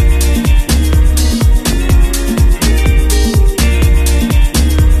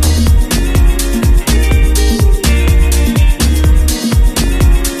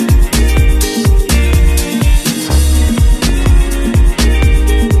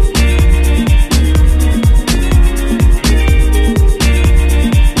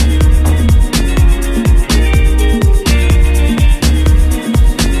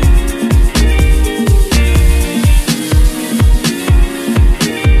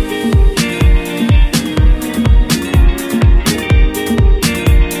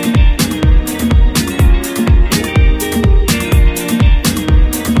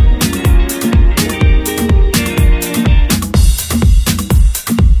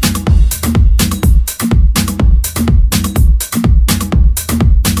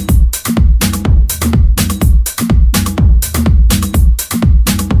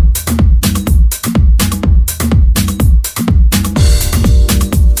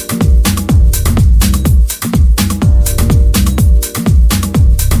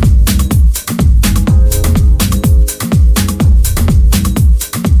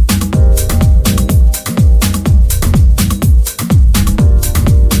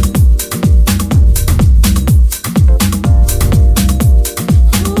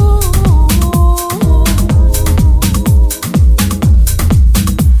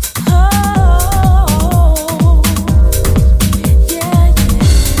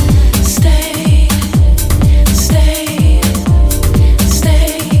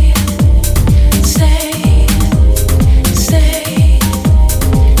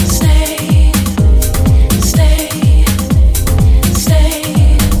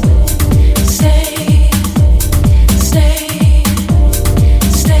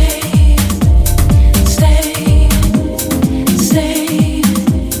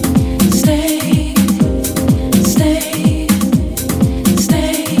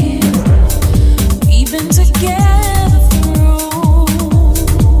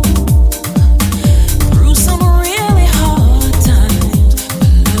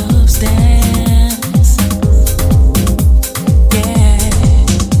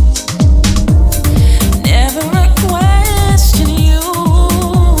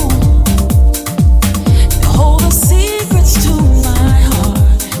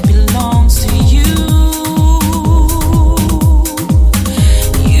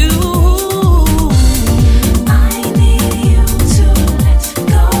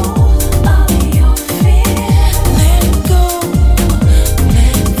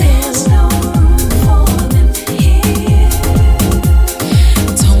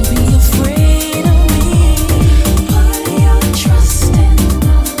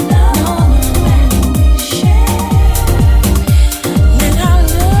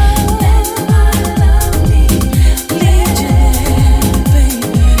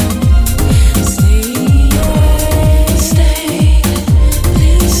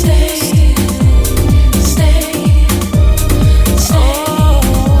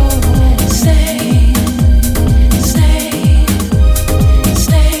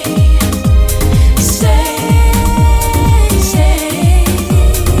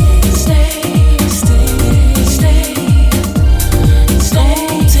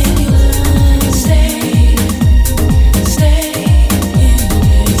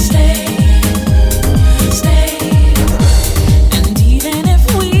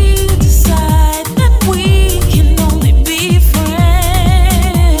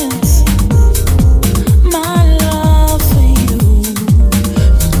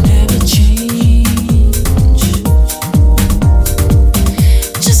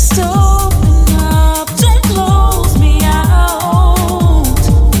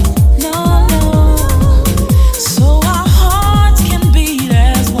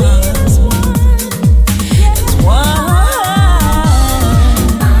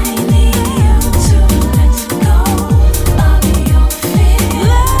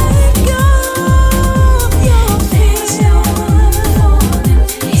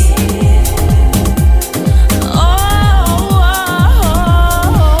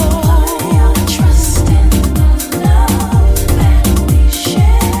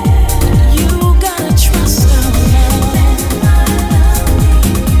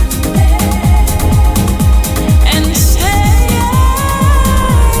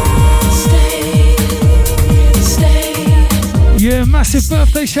 Massive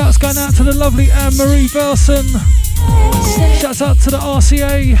birthday shouts going out to the lovely Anne-Marie Burson. Shouts out to the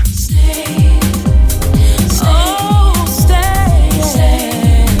RCA.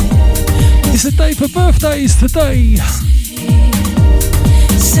 It's a day for birthdays today.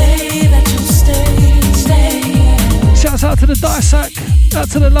 Shouts out to the Disac, out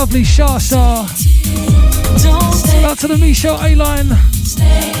to the lovely Shasha, out to the Michelle A-Line,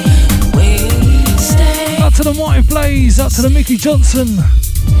 out to the Martin Blaze, out to the Mickey Johnson.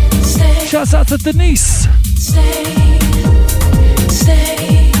 Shouts out to Denise.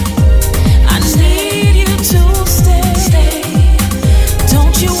 I need you to stay.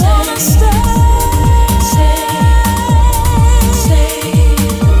 Don't you wanna stay?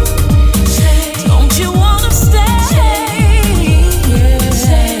 Don't you wanna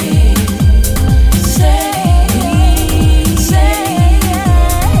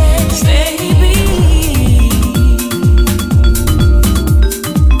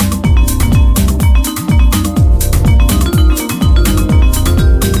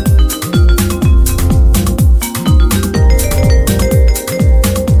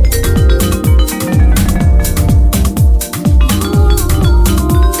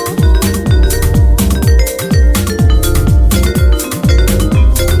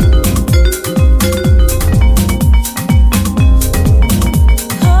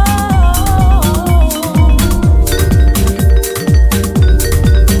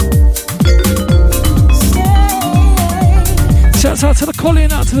Out to the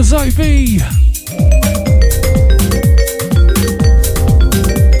Colin, out to the Zoe B.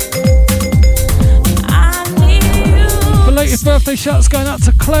 Belated birthday shouts going out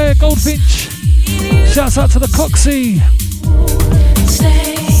to Claire Goldfinch. Shouts out to the Coxie.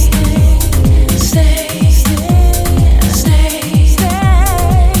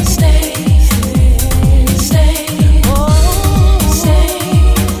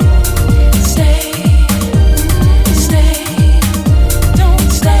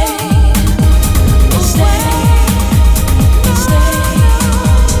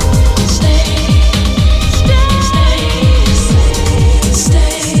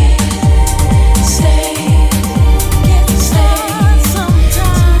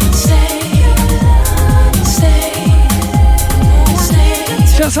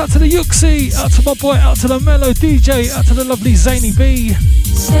 Shouts out to the Yuxi, out to my boy, out to the Mellow DJ, out to the lovely Zany B.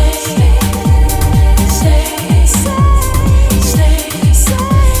 Stay.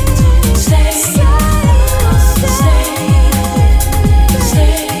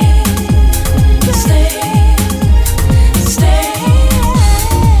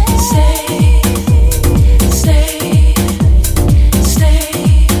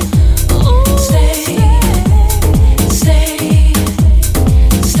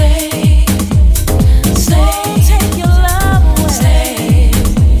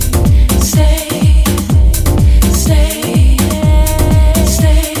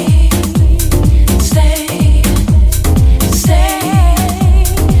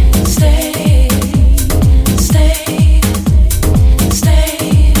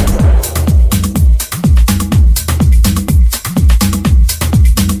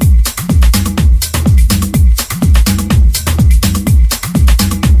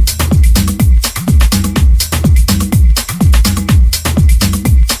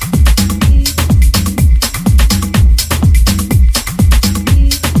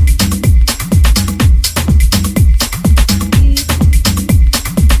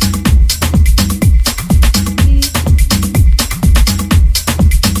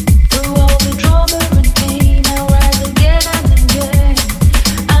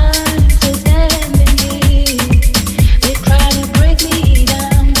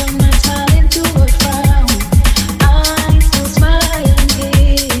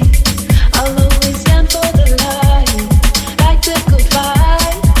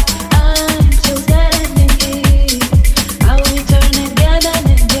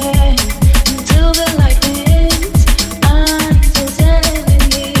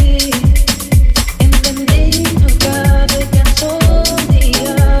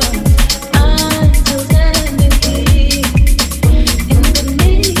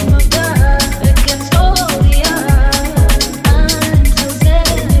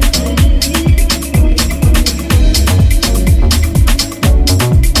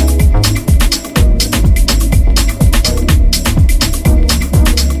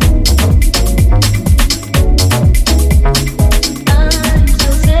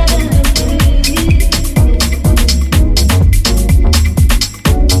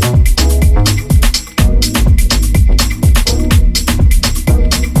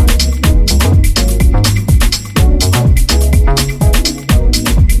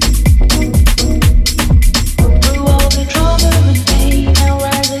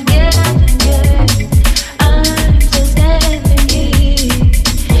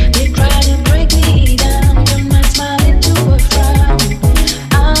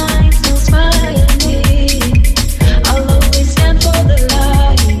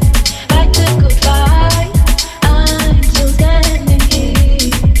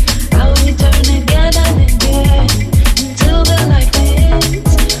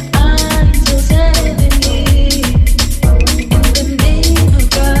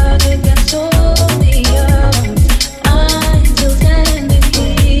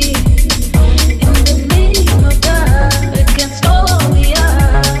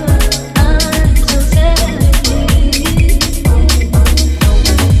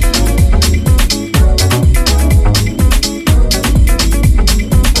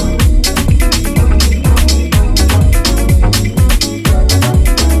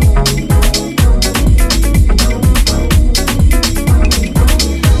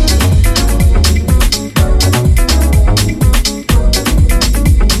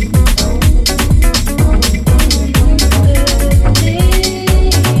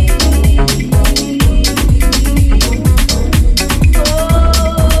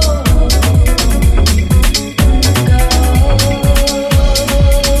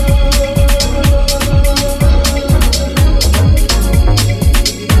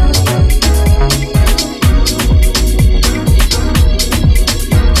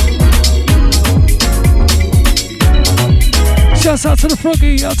 to the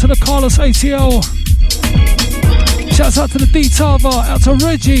Froggy, out to the Carlos ATL. Shouts out to the D Tava, out to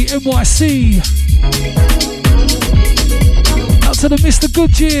Reggie NYC. Out to the Mr.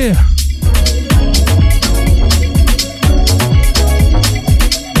 Goodyear.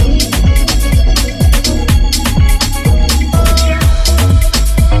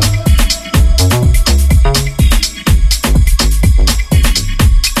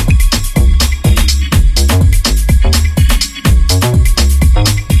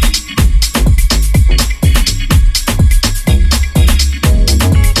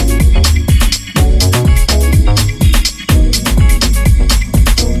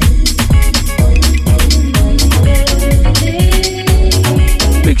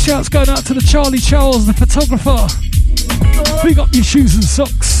 Shouts going out to the Charlie Charles, the photographer. Big up your shoes and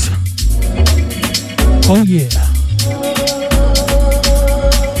socks. Oh yeah.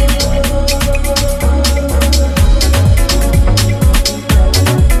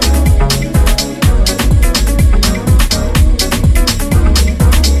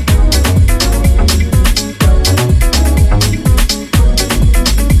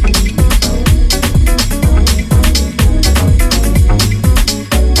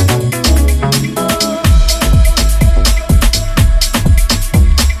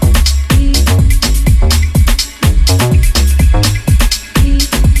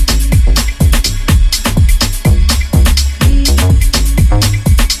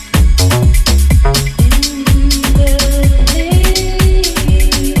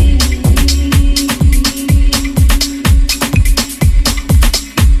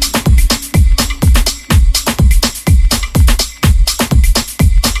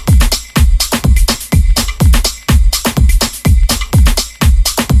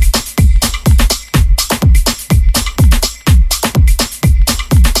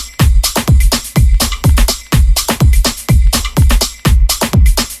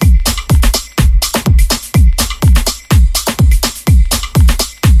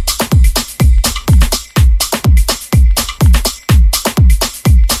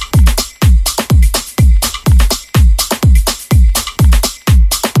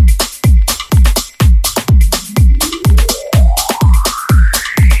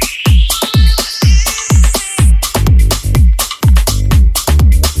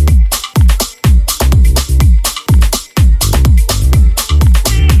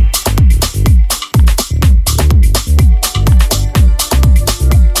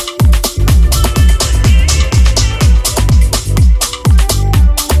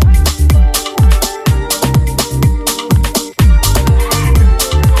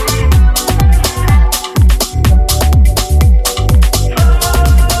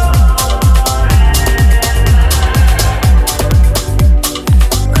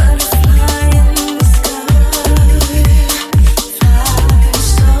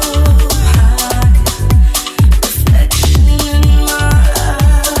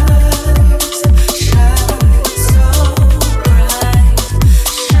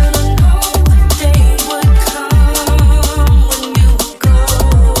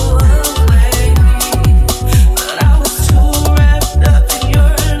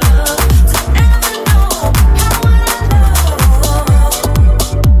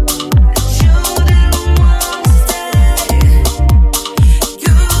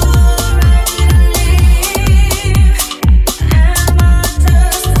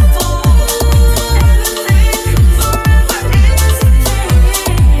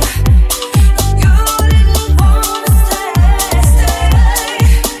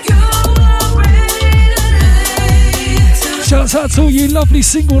 Shouts out to all you lovely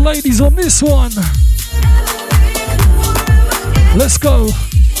single ladies on this one. Let's go.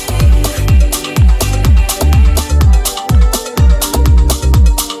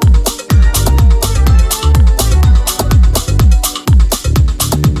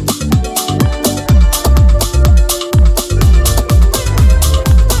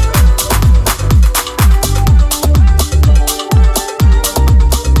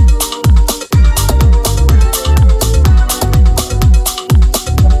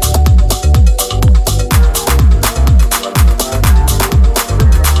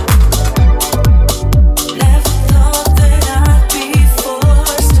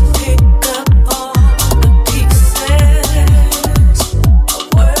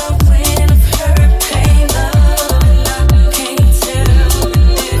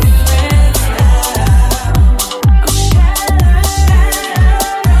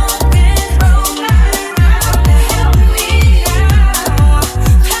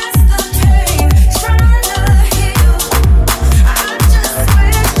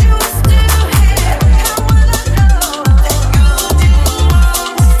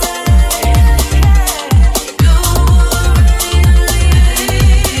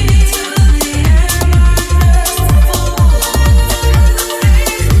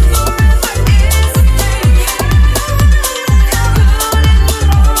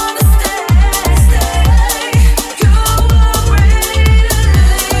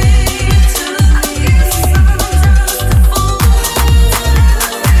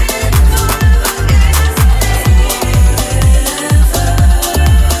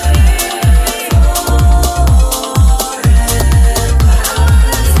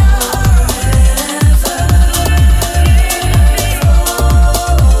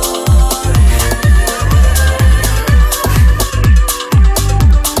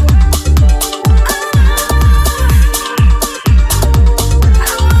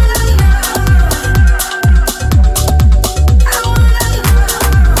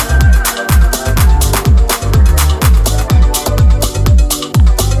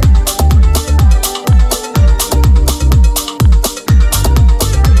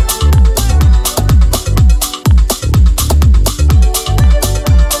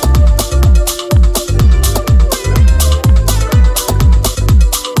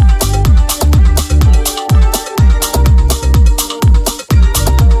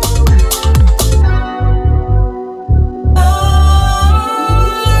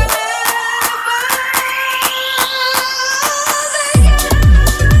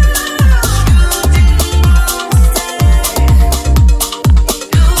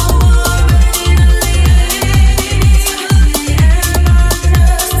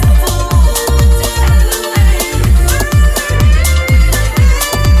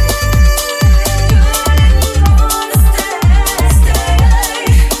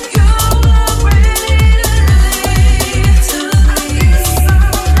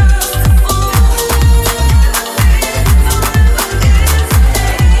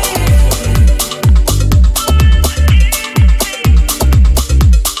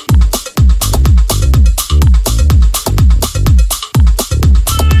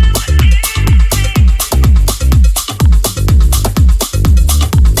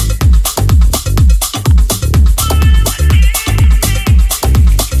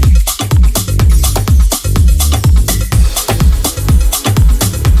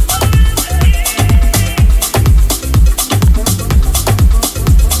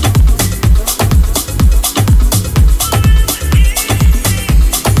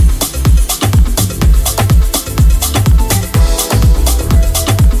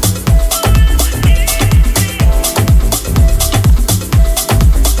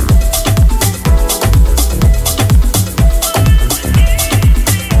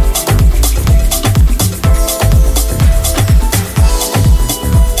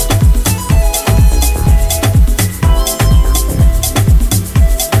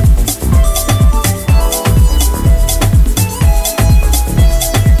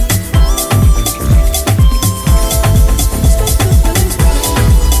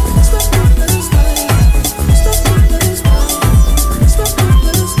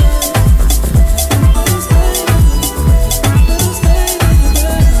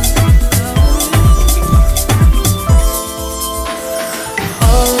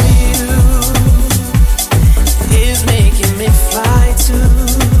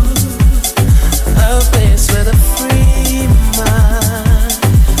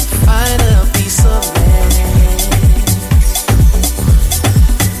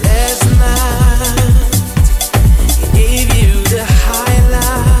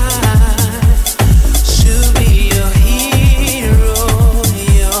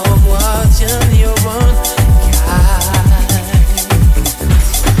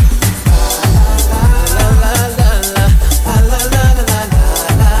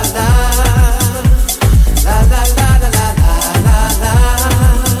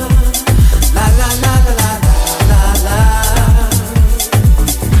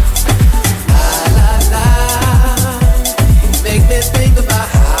 about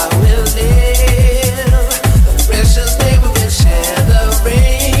how we'll live. The precious day we will share the ring.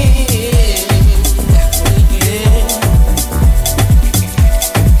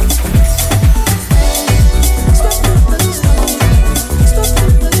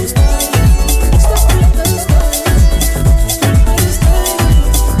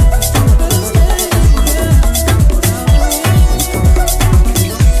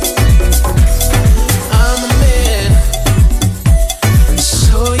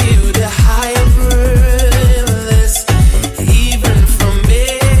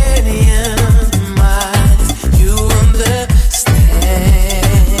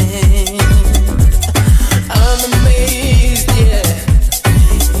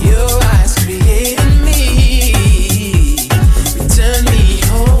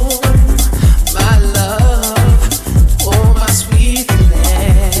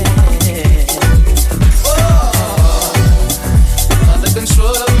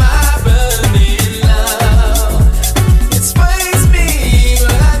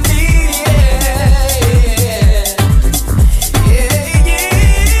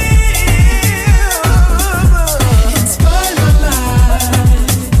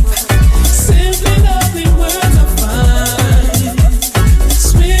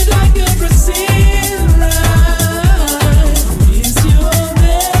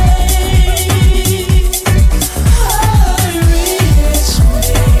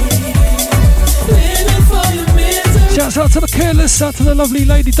 Out to the lovely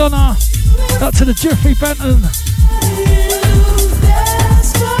Lady Donna. Out to the Jeffrey Benton.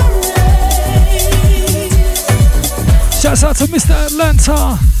 Shouts out to Mr.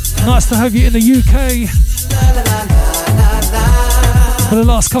 Atlanta. Nice to have you in the UK. For the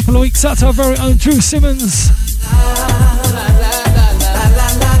last couple of weeks, out to our very own Drew Simmons.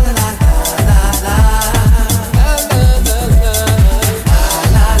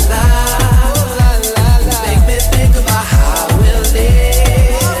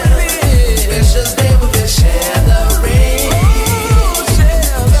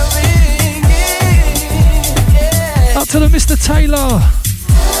 To the Mr. Taylor.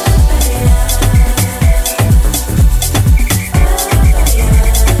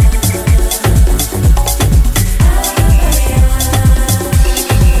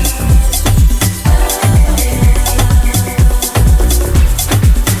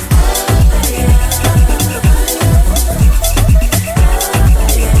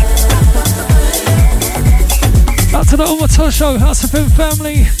 Out to the Umatosho House of M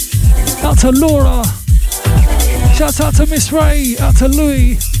family. Out to Laura. Shout out to Miss Ray, out to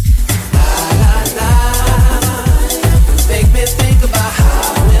Louis. Make me think about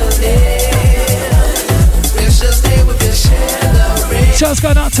how we'll live. Precious day we can share the ring. Shouts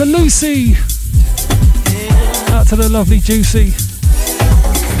going out to Lucy. Out to the lovely Juicy.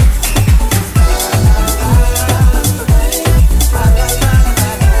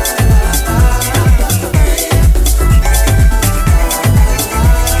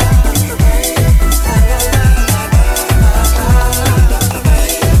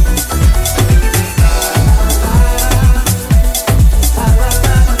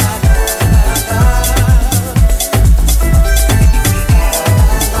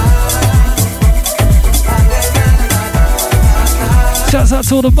 Shouts out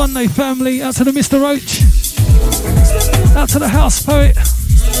to all the Monday family, out to the Mr. Roach, out to the House Poet,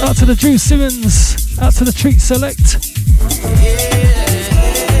 out to the Drew Simmons, out to the Treat Select.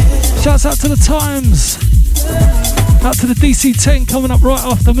 Shouts out to the Times, out to the DC10 coming up right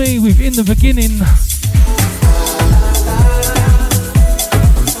after me with In the Beginning.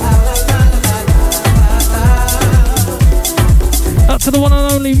 Out to the one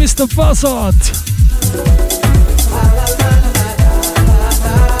and only Mr. Buzzard.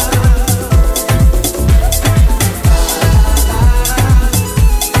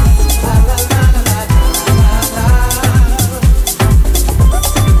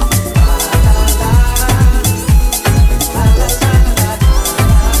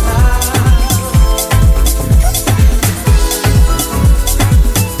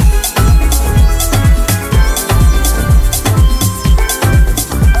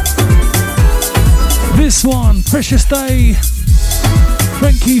 This one, Precious Day,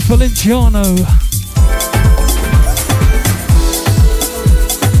 Frankie Valenciano.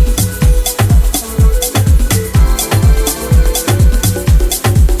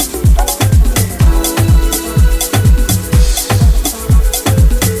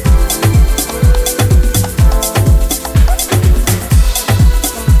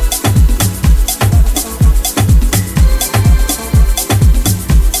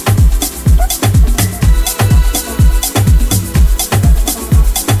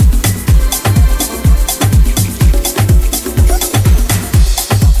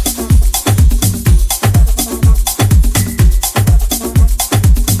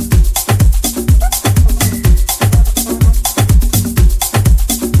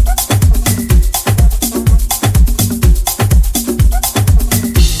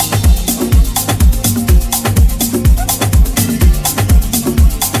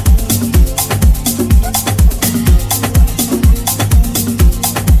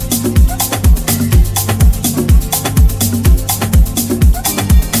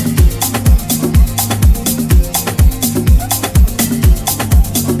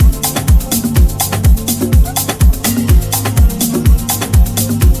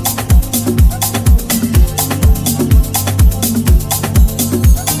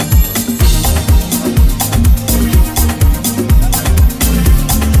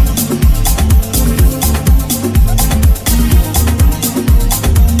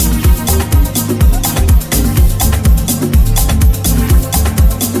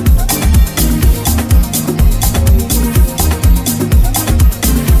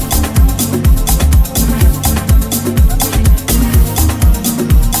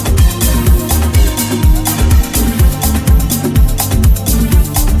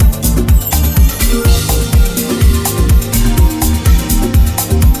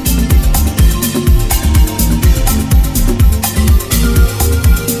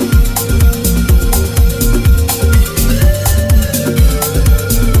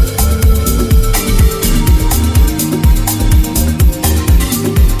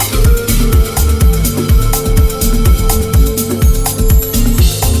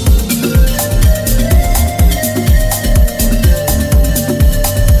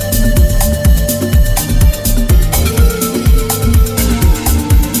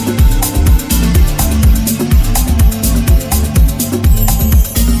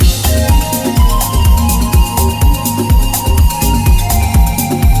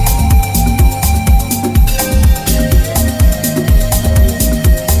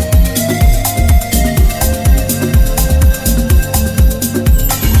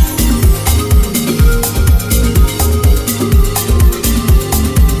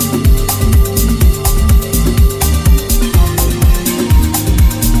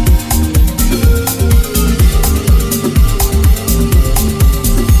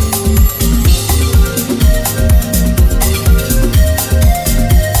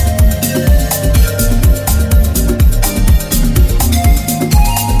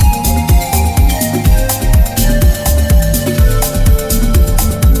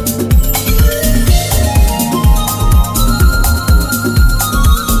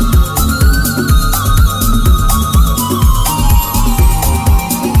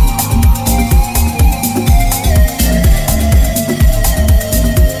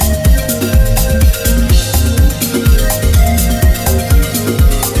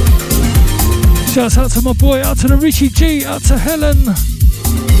 Shouts out to my boy, out to the Richie G, out to Helen.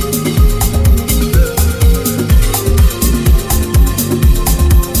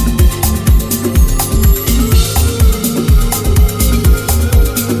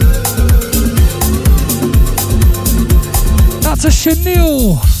 Out to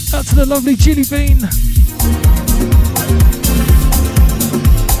Chanel, out to the lovely Jilly Bean.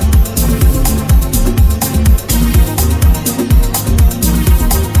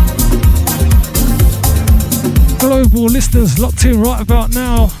 Global listeners locked in right about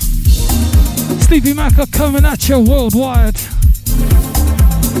now. Stevie Macca coming at you worldwide.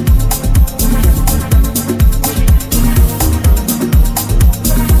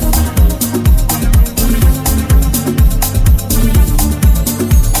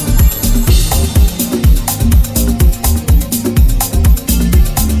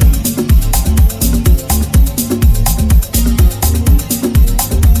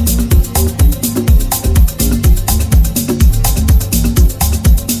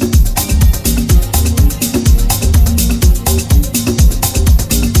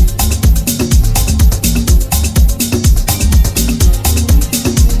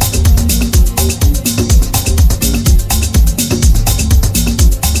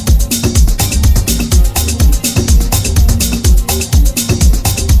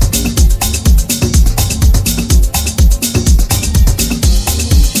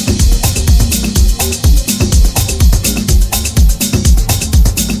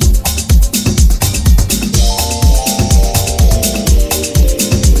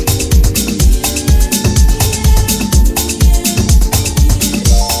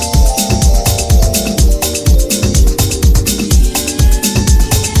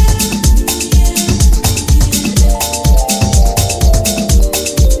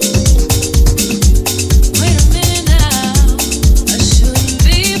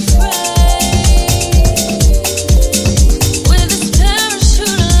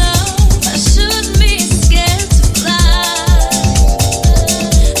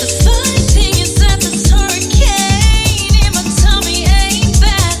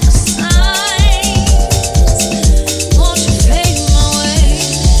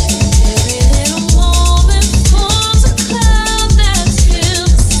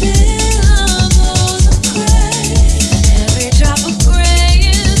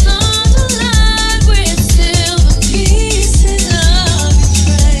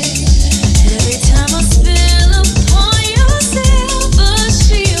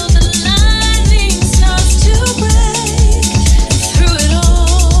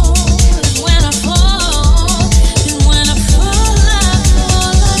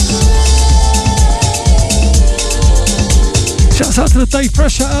 Dave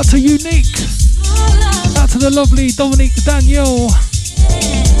Pressure, out to Unique, out to the lovely Dominique Danielle.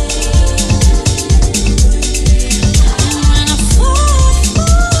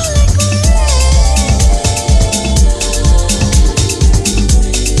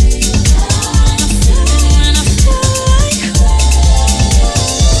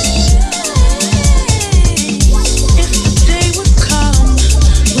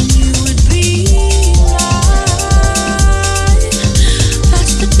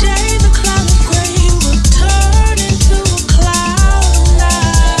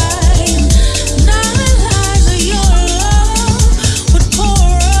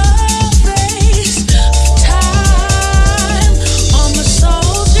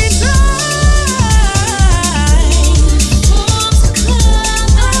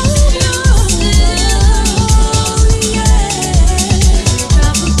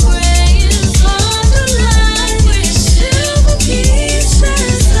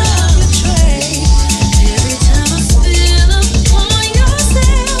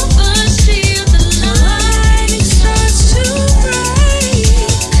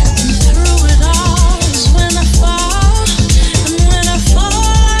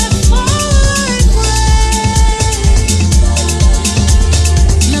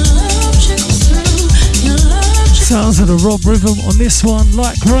 Sounds of the Rob rhythm on this one,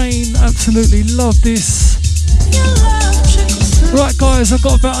 Like Rain, absolutely love this. Right guys, I've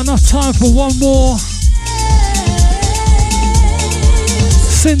got about enough time for one more.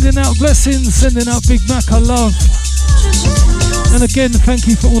 Sending out blessings, sending out Big Mac, I love. And again, thank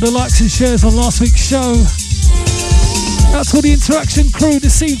you for all the likes and shares on last week's show. Out to all the interaction crew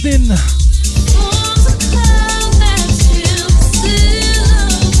this evening.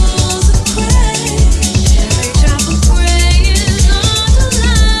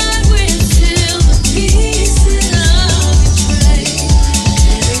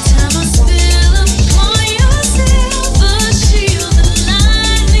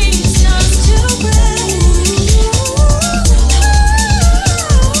 To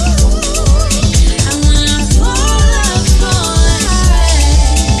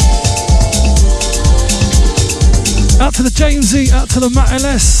to the Jamesy, out to the Matt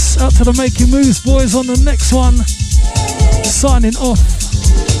LS, out to the Making Moves boys on the next one. Signing off.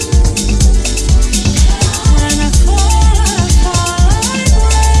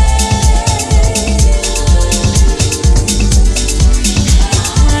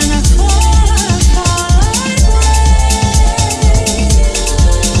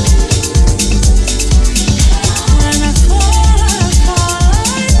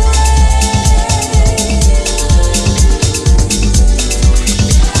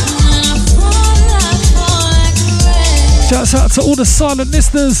 Shouts out to all the silent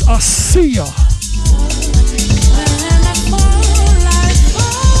listeners. I see ya.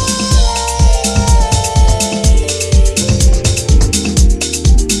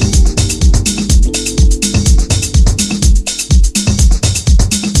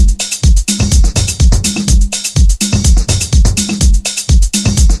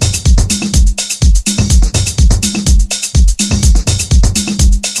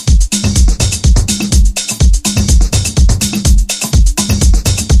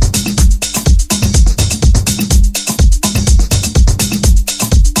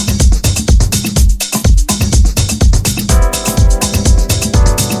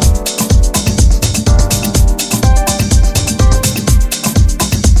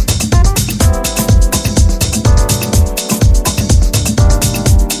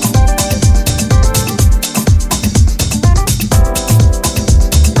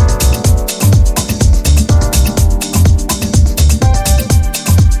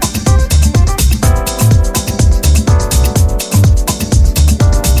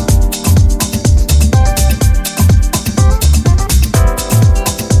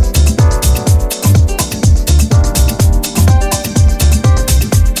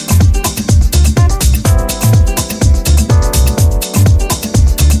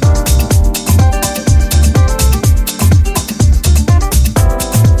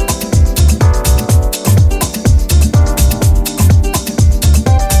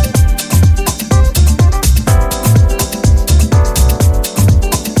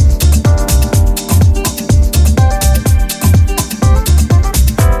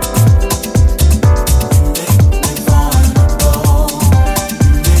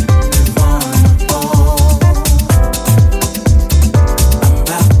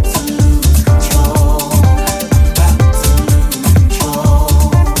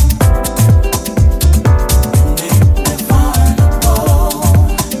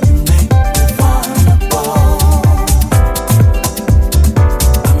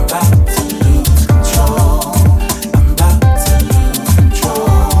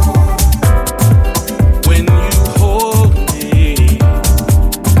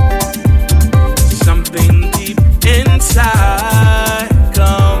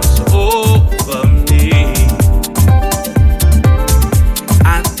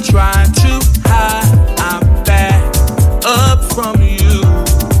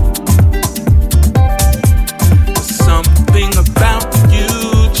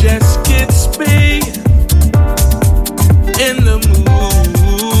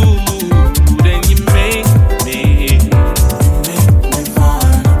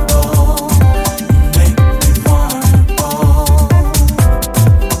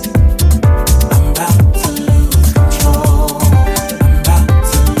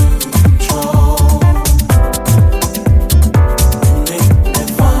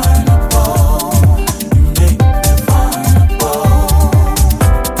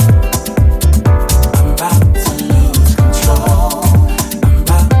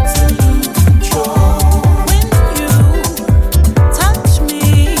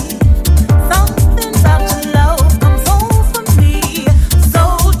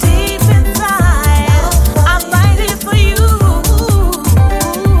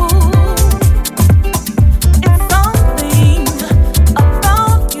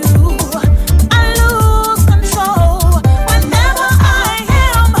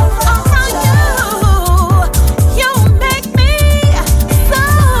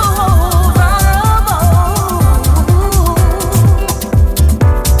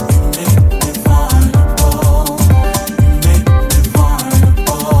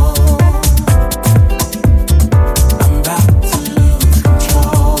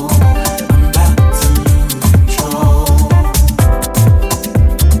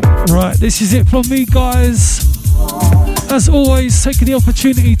 This is it from me, guys. As always, taking the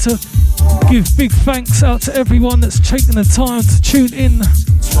opportunity to give big thanks out to everyone that's taken the time to tune in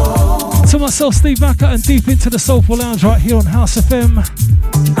to myself, Steve Macker, and deep into the Soulful Lounge right here on House FM.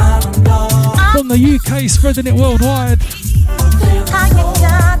 From the UK, spreading it worldwide.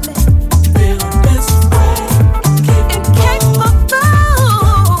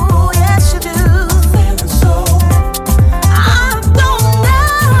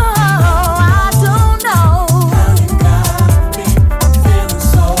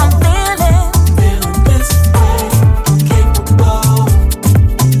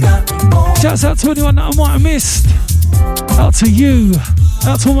 Out to anyone that I might have missed. Out to you.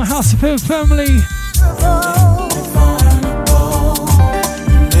 Out to all my House of Fame family.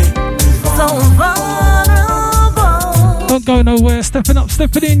 Don't go nowhere. Stepping up,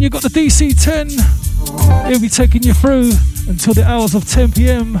 stepping in. You got the DC10. He'll be taking you through until the hours of 10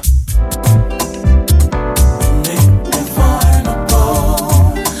 p.m.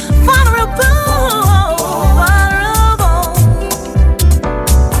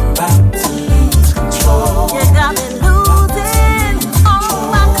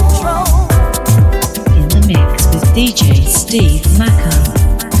 DJ Steve Macker.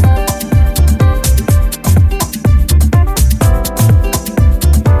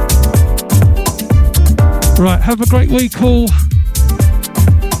 Right, have a great week all.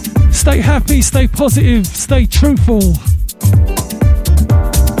 Stay happy, stay positive, stay truthful.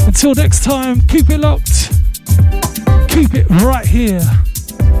 Until next time, keep it locked. Keep it right here.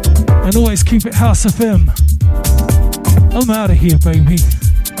 And always keep it House FM. I'm out of here, baby.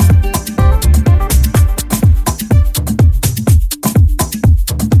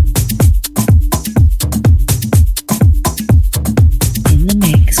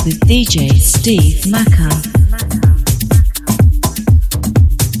 With DJ Steve Macker.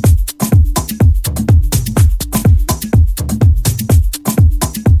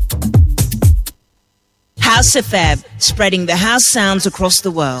 House FM, spreading the house sounds across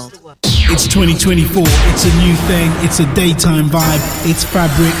the world. It's 2024, it's a new thing, it's a daytime vibe, it's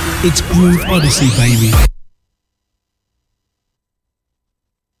fabric, it's Groove Odyssey, baby.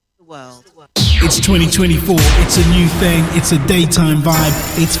 It's 2024, it's a new thing, it's a daytime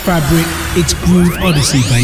vibe, it's fabric, it's Groove Odyssey, baby.